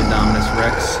colored Indominus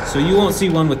Rex, so you won't see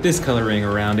one with this coloring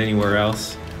around anywhere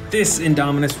else. This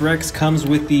Indominus Rex comes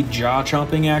with the jaw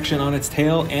chomping action on its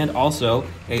tail and also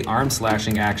a arm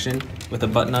slashing action with a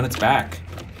button on its back.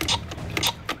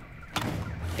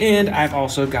 And I've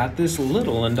also got this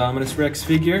little Indominus Rex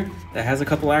figure that has a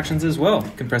couple actions as well.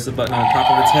 You can press the button on the top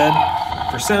of its head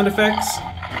for sound effects,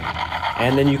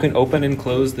 and then you can open and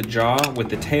close the jaw with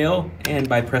the tail and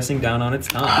by pressing down on its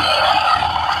tongue.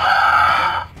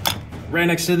 Right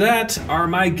next to that are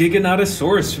my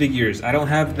Giganotosaurus figures. I don't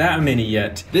have that many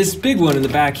yet. This big one in the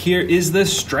back here is the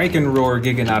Strike and Roar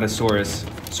Giganotosaurus.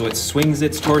 So it swings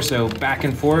its torso back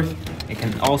and forth and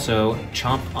can also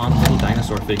chomp on little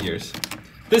dinosaur figures.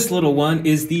 This little one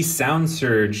is the Sound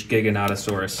Surge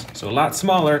Giganotosaurus. So a lot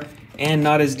smaller and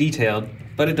not as detailed,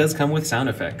 but it does come with sound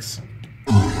effects.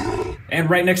 And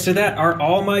right next to that are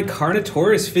all my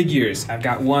Carnotaurus figures. I've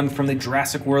got one from the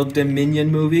Jurassic World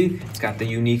Dominion movie. It's got the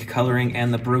unique coloring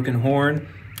and the broken horn.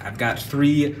 I've got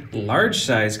 3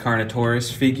 large-size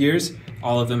Carnotaurus figures.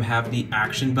 All of them have the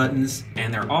action buttons,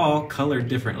 and they're all colored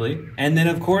differently. And then,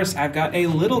 of course, I've got a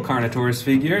little Carnotaurus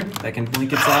figure that can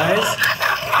blink its eyes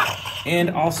and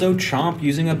also chomp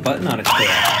using a button on its tail.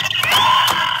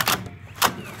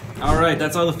 All right,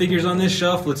 that's all the figures on this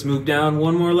shelf. Let's move down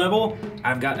one more level.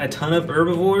 I've got a ton of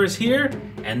herbivores here,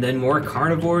 and then more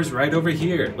carnivores right over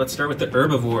here. Let's start with the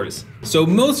herbivores. So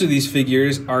most of these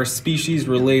figures are species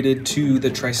related to the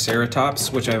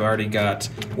Triceratops, which I've already got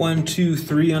 1, 2,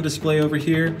 3 on display over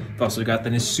here. I've also got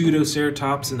the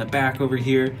Pseudoceratops in the back over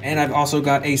here, and I've also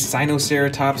got a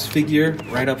Sinoceratops figure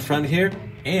right up front here,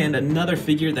 and another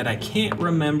figure that I can't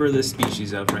remember the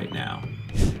species of right now.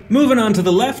 Moving on to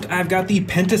the left, I've got the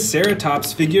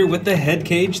Pentaceratops figure with the head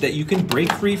cage that you can break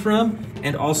free from,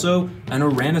 and also an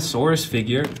Ouranosaurus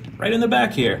figure right in the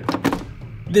back here.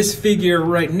 This figure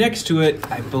right next to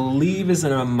it, I believe is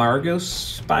an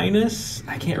Amargospinus.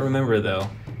 I can't remember though.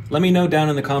 Let me know down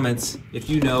in the comments if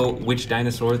you know which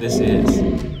dinosaur this is.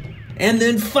 And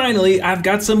then finally, I've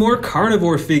got some more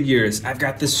carnivore figures. I've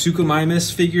got the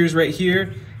Suchomimus figures right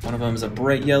here. One of them is a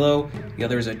bright yellow, the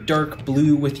other is a dark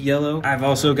blue with yellow. I've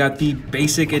also got the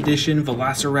basic edition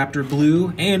Velociraptor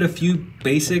blue and a few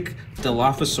basic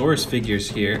Dilophosaurus figures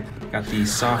here. Got the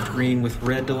soft green with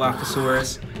red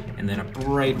Dilophosaurus, and then a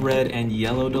bright red and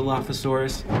yellow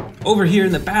Dilophosaurus. Over here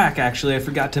in the back, actually, I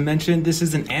forgot to mention, this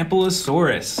is an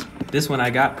Ankylosaurus. This one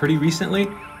I got pretty recently,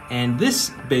 and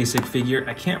this basic figure,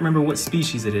 I can't remember what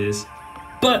species it is,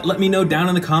 but let me know down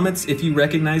in the comments if you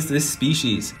recognize this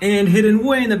species. And hidden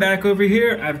way in the back over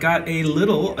here, I've got a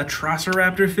little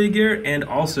Atrociraptor figure and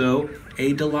also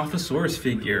a Dilophosaurus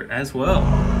figure as well.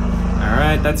 All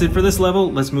right, that's it for this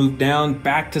level. Let's move down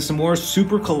back to some more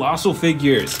super colossal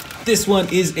figures. This one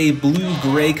is a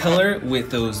blue-gray color with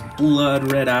those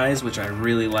blood red eyes, which I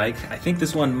really like. I think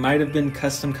this one might have been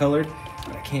custom colored,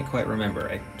 but I can't quite remember.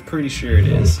 I'm pretty sure it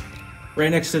is. Right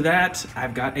next to that,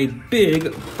 I've got a big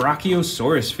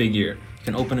Brachiosaurus figure. You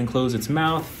can open and close its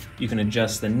mouth, you can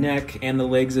adjust the neck and the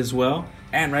legs as well.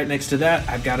 And right next to that,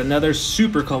 I've got another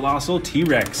super colossal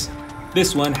T-Rex.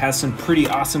 This one has some pretty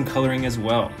awesome coloring as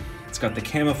well. It's got the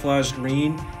camouflaged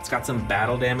green, it's got some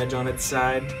battle damage on its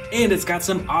side, and it's got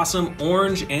some awesome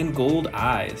orange and gold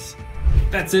eyes.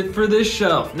 That's it for this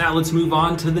shelf. Now let's move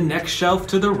on to the next shelf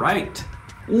to the right.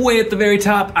 Way at the very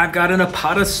top, I've got an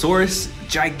Apatosaurus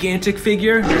gigantic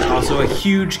figure. There's also a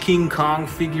huge King Kong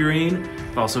figurine.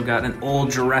 I've also got an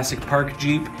old Jurassic Park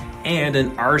Jeep and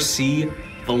an RC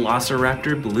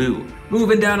Velociraptor Blue.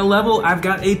 Moving down a level, I've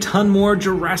got a ton more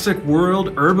Jurassic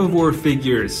World herbivore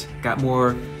figures. Got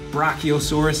more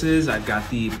Brachiosauruses, I've got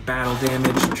the battle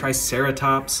damaged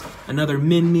Triceratops, another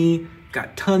Mini,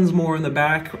 got tons more in the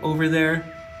back over there.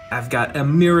 I've got a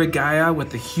Miragaia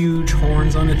with the huge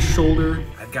horns on its shoulder.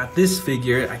 I've got this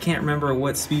figure, I can't remember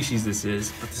what species this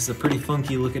is, but this is a pretty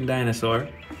funky looking dinosaur.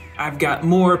 I've got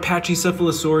more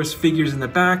Pachycephalosaurus figures in the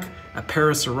back, a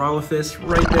Parasaurolophus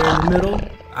right there in the middle.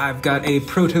 I've got a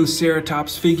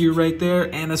Protoceratops figure right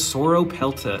there, and a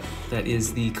Sauropelta that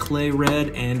is the clay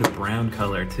red and brown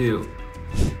color too.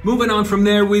 Moving on from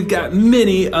there, we've got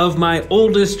many of my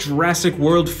oldest Jurassic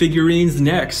World figurines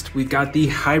next. We've got the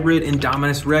hybrid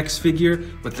Indominus Rex figure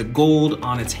with the gold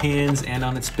on its hands and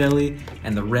on its belly,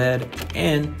 and the red,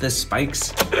 and the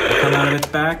spikes that come out of its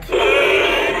back.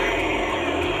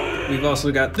 We've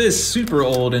also got this super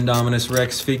old Indominus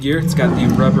Rex figure. It's got the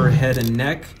rubber head and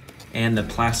neck, and the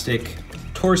plastic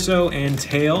torso and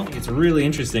tail. It's really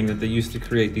interesting that they used to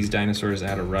create these dinosaurs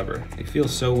out of rubber. They feel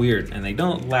so weird, and they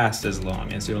don't last as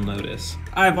long, as you'll notice.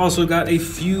 I've also got a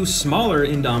few smaller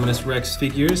Indominus Rex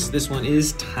figures. This one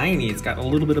is tiny. It's got a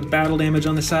little bit of battle damage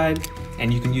on the side,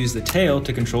 and you can use the tail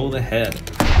to control the head.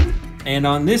 And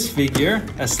on this figure,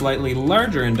 a slightly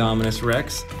larger Indominus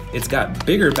Rex, it's got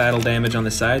bigger battle damage on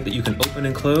the side that you can open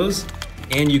and close,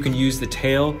 and you can use the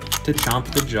tail to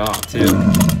chomp the jaw too.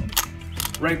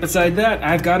 Right beside that,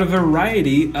 I've got a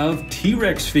variety of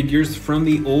T-Rex figures from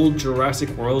the old Jurassic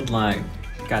World line.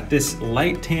 Got this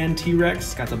light tan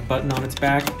T-Rex, got the button on its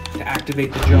back to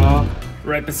activate the jaw.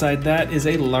 Right beside that is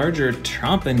a larger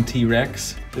chomping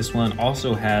T-Rex. This one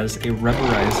also has a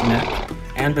rubberized neck.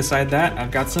 And beside that,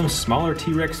 I've got some smaller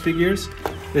T-Rex figures.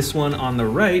 This one on the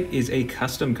right is a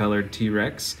custom colored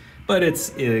T-Rex, but it's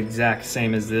the exact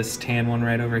same as this tan one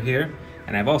right over here.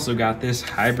 And I've also got this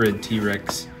hybrid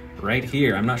T-Rex right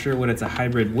here. I'm not sure what it's a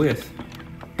hybrid with,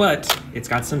 but it's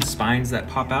got some spines that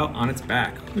pop out on its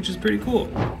back, which is pretty cool.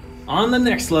 On the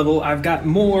next level, I've got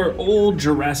more old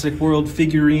Jurassic World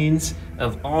figurines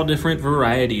of all different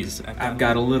varieties. I've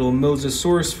got a little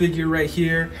Mosasaurus figure right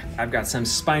here. I've got some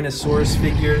Spinosaurus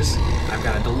figures. I've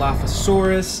got a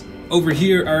Dilophosaurus. Over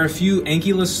here are a few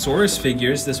Ankylosaurus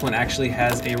figures. This one actually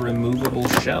has a removable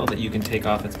shell that you can take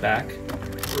off its back.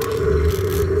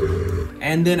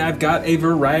 And then I've got a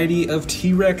variety of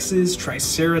T-Rexes,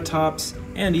 Triceratops,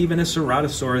 and even a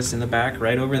Ceratosaurus in the back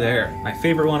right over there. My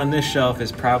favorite one on this shelf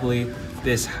is probably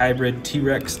this hybrid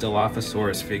T-Rex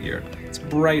Dilophosaurus figure. It's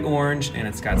bright orange and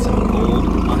it's got some gold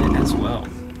on it as well.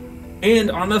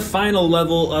 And on the final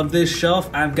level of this shelf,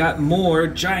 I've got more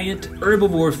giant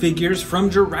herbivore figures from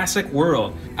Jurassic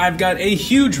World. I've got a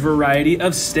huge variety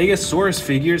of Stegosaurus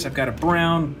figures. I've got a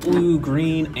brown, blue,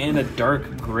 green, and a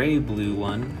dark gray blue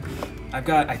one. I've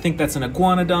got, I think that's an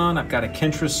Iguanodon. I've got a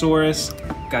Kentrosaurus.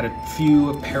 Got a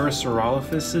few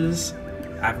Parasaurolophuses.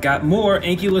 I've got more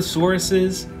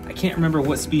Ankylosauruses. I can't remember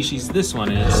what species this one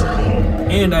is.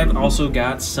 And I've also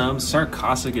got some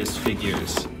Sarcophagus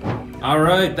figures. All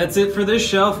right, that's it for this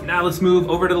shelf. Now let's move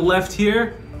over to the left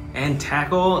here and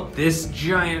tackle this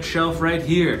giant shelf right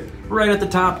here. Right at the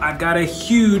top, I've got a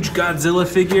huge Godzilla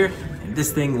figure. And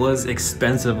this thing was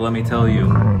expensive, let me tell you.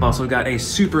 I've also got a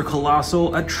super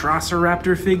colossal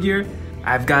Atrociraptor figure.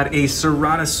 I've got a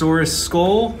Ceratosaurus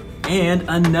skull and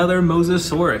another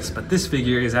Mosasaurus, but this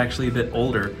figure is actually a bit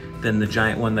older than the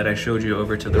giant one that I showed you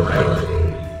over to the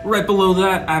right. Right below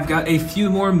that, I've got a few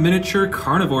more miniature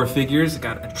carnivore figures. I've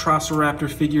got Atrociraptor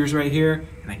figures right here,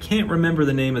 and I can't remember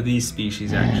the name of these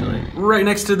species actually. Right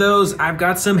next to those, I've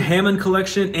got some Hammond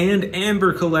Collection and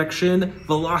Amber Collection,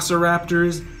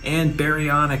 Velociraptors and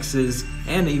Baryonyxes,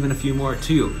 and even a few more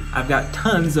too. I've got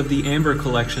tons of the Amber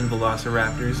Collection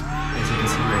Velociraptors, as you can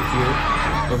see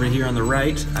right here. Over here on the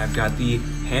right, I've got the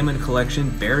Hammond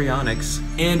Collection Baryonyx.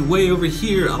 And way over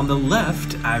here on the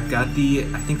left, I've got the,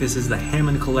 I think this is the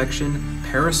Hammond Collection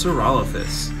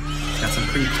Parasaurolophus. Got some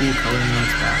pretty cool coloring on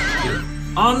its back here.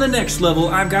 On the next level,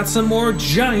 I've got some more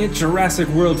giant Jurassic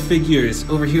World figures.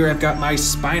 Over here, I've got my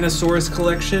Spinosaurus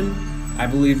collection. I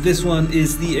believe this one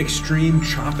is the Extreme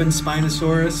Chompin'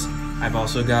 Spinosaurus. I've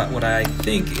also got what I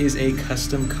think is a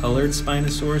custom colored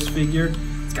Spinosaurus figure.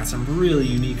 It's got some really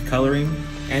unique coloring.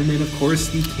 And then of course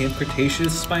the Camp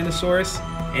Cretaceous Spinosaurus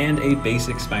and a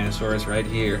basic Spinosaurus right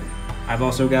here. I've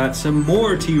also got some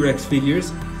more T-Rex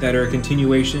figures that are a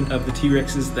continuation of the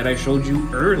T-Rexes that I showed you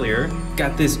earlier.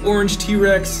 Got this orange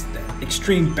T-Rex,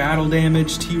 extreme battle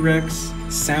damage T-Rex,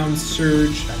 sound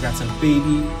surge. I've got some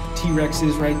baby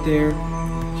T-Rexes right there.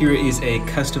 Here is a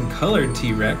custom colored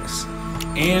T-Rex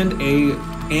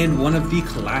and one of the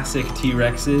classic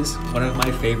T-Rexes, one of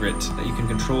my favorites that you can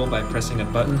control by pressing a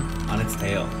button on its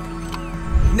tail.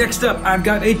 Next up, I've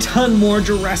got a ton more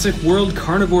Jurassic World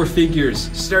carnivore figures.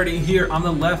 Starting here on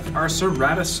the left are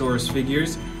Ceratosaurus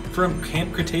figures from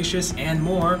Camp Cretaceous and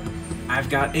more. I've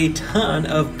got a ton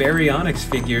of Baryonyx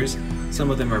figures. Some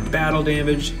of them are battle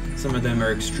damage, some of them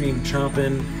are extreme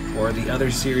chompin', or the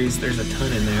other series, there's a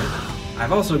ton in there.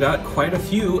 I've also got quite a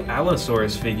few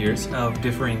Allosaurus figures of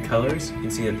differing colors. You can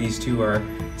see that these two are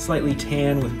slightly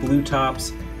tan with blue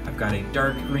tops. I've got a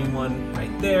dark green one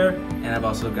right there, and I've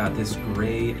also got this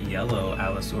gray-yellow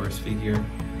Allosaurus figure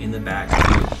in the back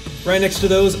too. Right next to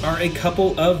those are a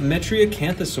couple of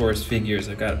Metriacanthosaurus figures.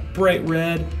 I've got bright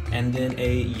red, and then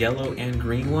a yellow and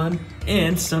green one,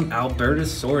 and some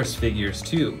Albertosaurus figures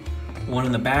too. The one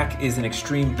in the back is an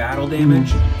extreme battle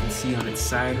damage. You can see on its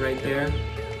side right there.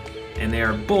 And they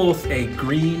are both a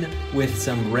green with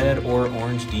some red or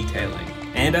orange detailing.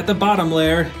 And at the bottom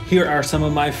layer, here are some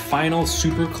of my final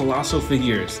super colossal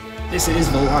figures. This is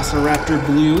Velociraptor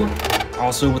Blue,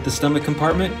 also with the stomach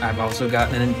compartment. I've also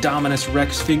got an Indominus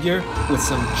Rex figure with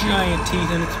some giant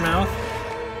teeth in its mouth.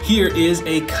 Here is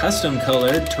a custom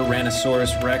colored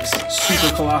Tyrannosaurus Rex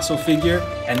super colossal figure,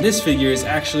 and this figure is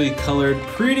actually colored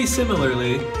pretty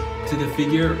similarly to the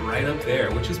figure right up there,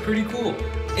 which is pretty cool.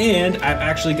 And I've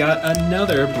actually got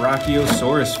another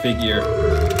Brachiosaurus figure.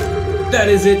 That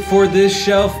is it for this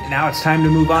shelf. Now it's time to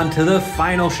move on to the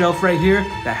final shelf right here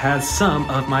that has some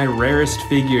of my rarest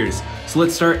figures. So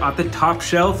let's start at the top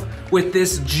shelf with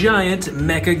this giant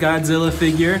Mecha Godzilla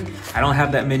figure. I don't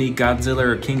have that many Godzilla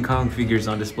or King Kong figures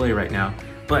on display right now,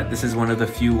 but this is one of the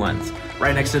few ones.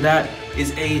 Right next to that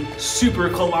is a super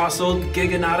colossal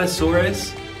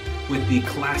Giganotosaurus with the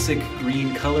classic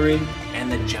green coloring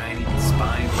and the giant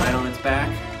spine right on its back.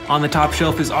 On the top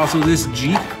shelf is also this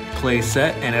Jeep play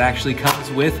set, and it actually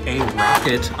comes with a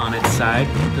rocket on its side.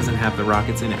 It doesn't have the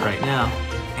rockets in it right now.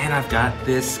 And I've got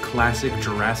this classic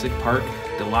Jurassic Park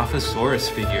Dilophosaurus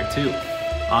figure too.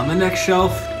 On the next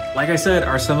shelf, like I said,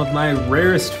 are some of my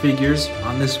rarest figures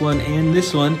on this one and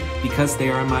this one because they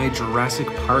are my Jurassic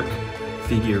Park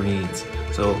figurines.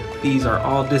 So these are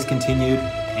all discontinued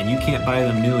and you can't buy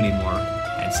them new anymore.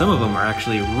 And some of them are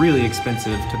actually really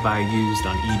expensive to buy used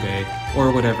on eBay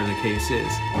or whatever the case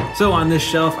is. So on this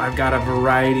shelf, I've got a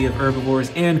variety of herbivores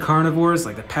and carnivores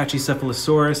like the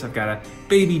Pachycephalosaurus. I've got a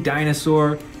baby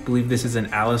dinosaur. I believe this is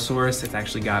an Allosaurus. It's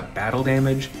actually got battle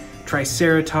damage.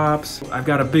 Triceratops. I've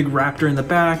got a big raptor in the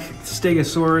back,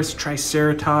 Stegosaurus,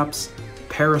 Triceratops,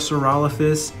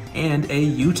 Parasaurolophus, and a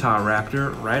Utah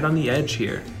raptor right on the edge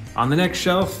here. On the next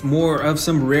shelf, more of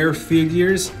some rare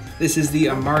figures. This is the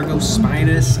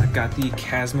Amargospinus. I've got the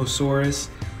Chasmosaurus.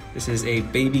 This is a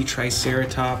baby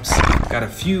Triceratops. Got a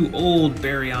few old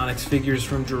Baryonyx figures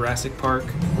from Jurassic Park.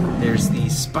 There's the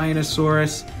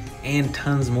Spinosaurus and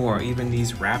tons more, even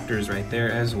these raptors right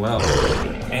there as well.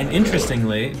 And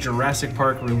interestingly, Jurassic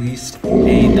Park released a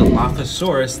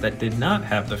Dilophosaurus that did not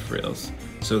have the frills.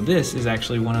 So this is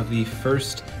actually one of the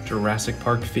first Jurassic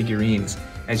Park figurines.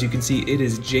 As you can see, it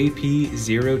is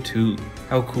JP02.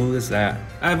 How cool is that?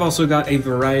 I've also got a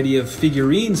variety of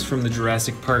figurines from the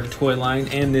Jurassic Park toy line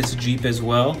and this Jeep as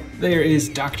well. There is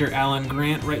Dr. Alan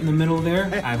Grant right in the middle there.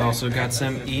 I've also got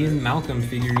some Ian Malcolm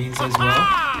figurines as well.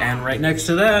 And right next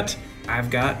to that, I've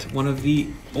got one of the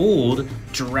old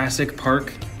Jurassic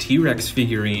Park T-Rex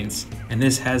figurines. And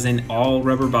this has an all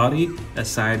rubber body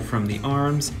aside from the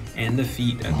arms and the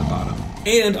feet at the bottom.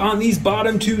 And on these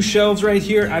bottom two shelves right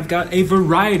here, I've got a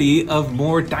variety of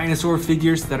more dinosaur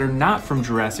figures that are not from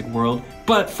Jurassic World,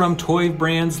 but from toy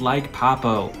brands like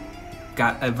Papo.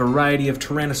 Got a variety of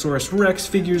Tyrannosaurus Rex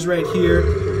figures right here.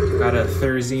 Got a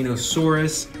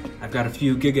Therizinosaurus. I've got a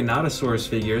few Giganotosaurus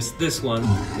figures. This one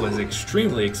was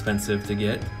extremely expensive to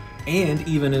get. And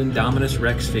even an Indominus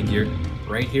Rex figure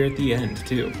right here at the end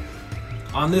too.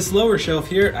 On this lower shelf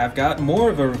here, I've got more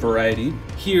of a variety.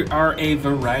 Here are a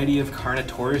variety of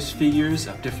Carnotaurus figures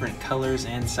of different colors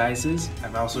and sizes.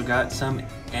 I've also got some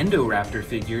Endoraptor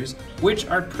figures, which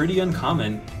are pretty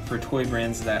uncommon for toy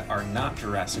brands that are not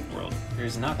Jurassic World.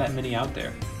 There's not that many out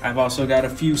there. I've also got a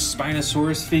few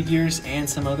Spinosaurus figures and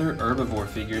some other herbivore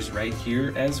figures right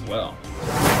here as well.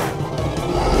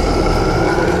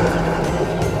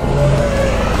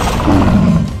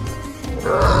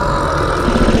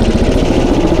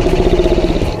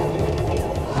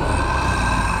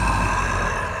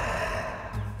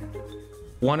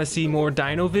 Want to see more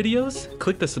dino videos?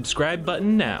 Click the subscribe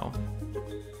button now.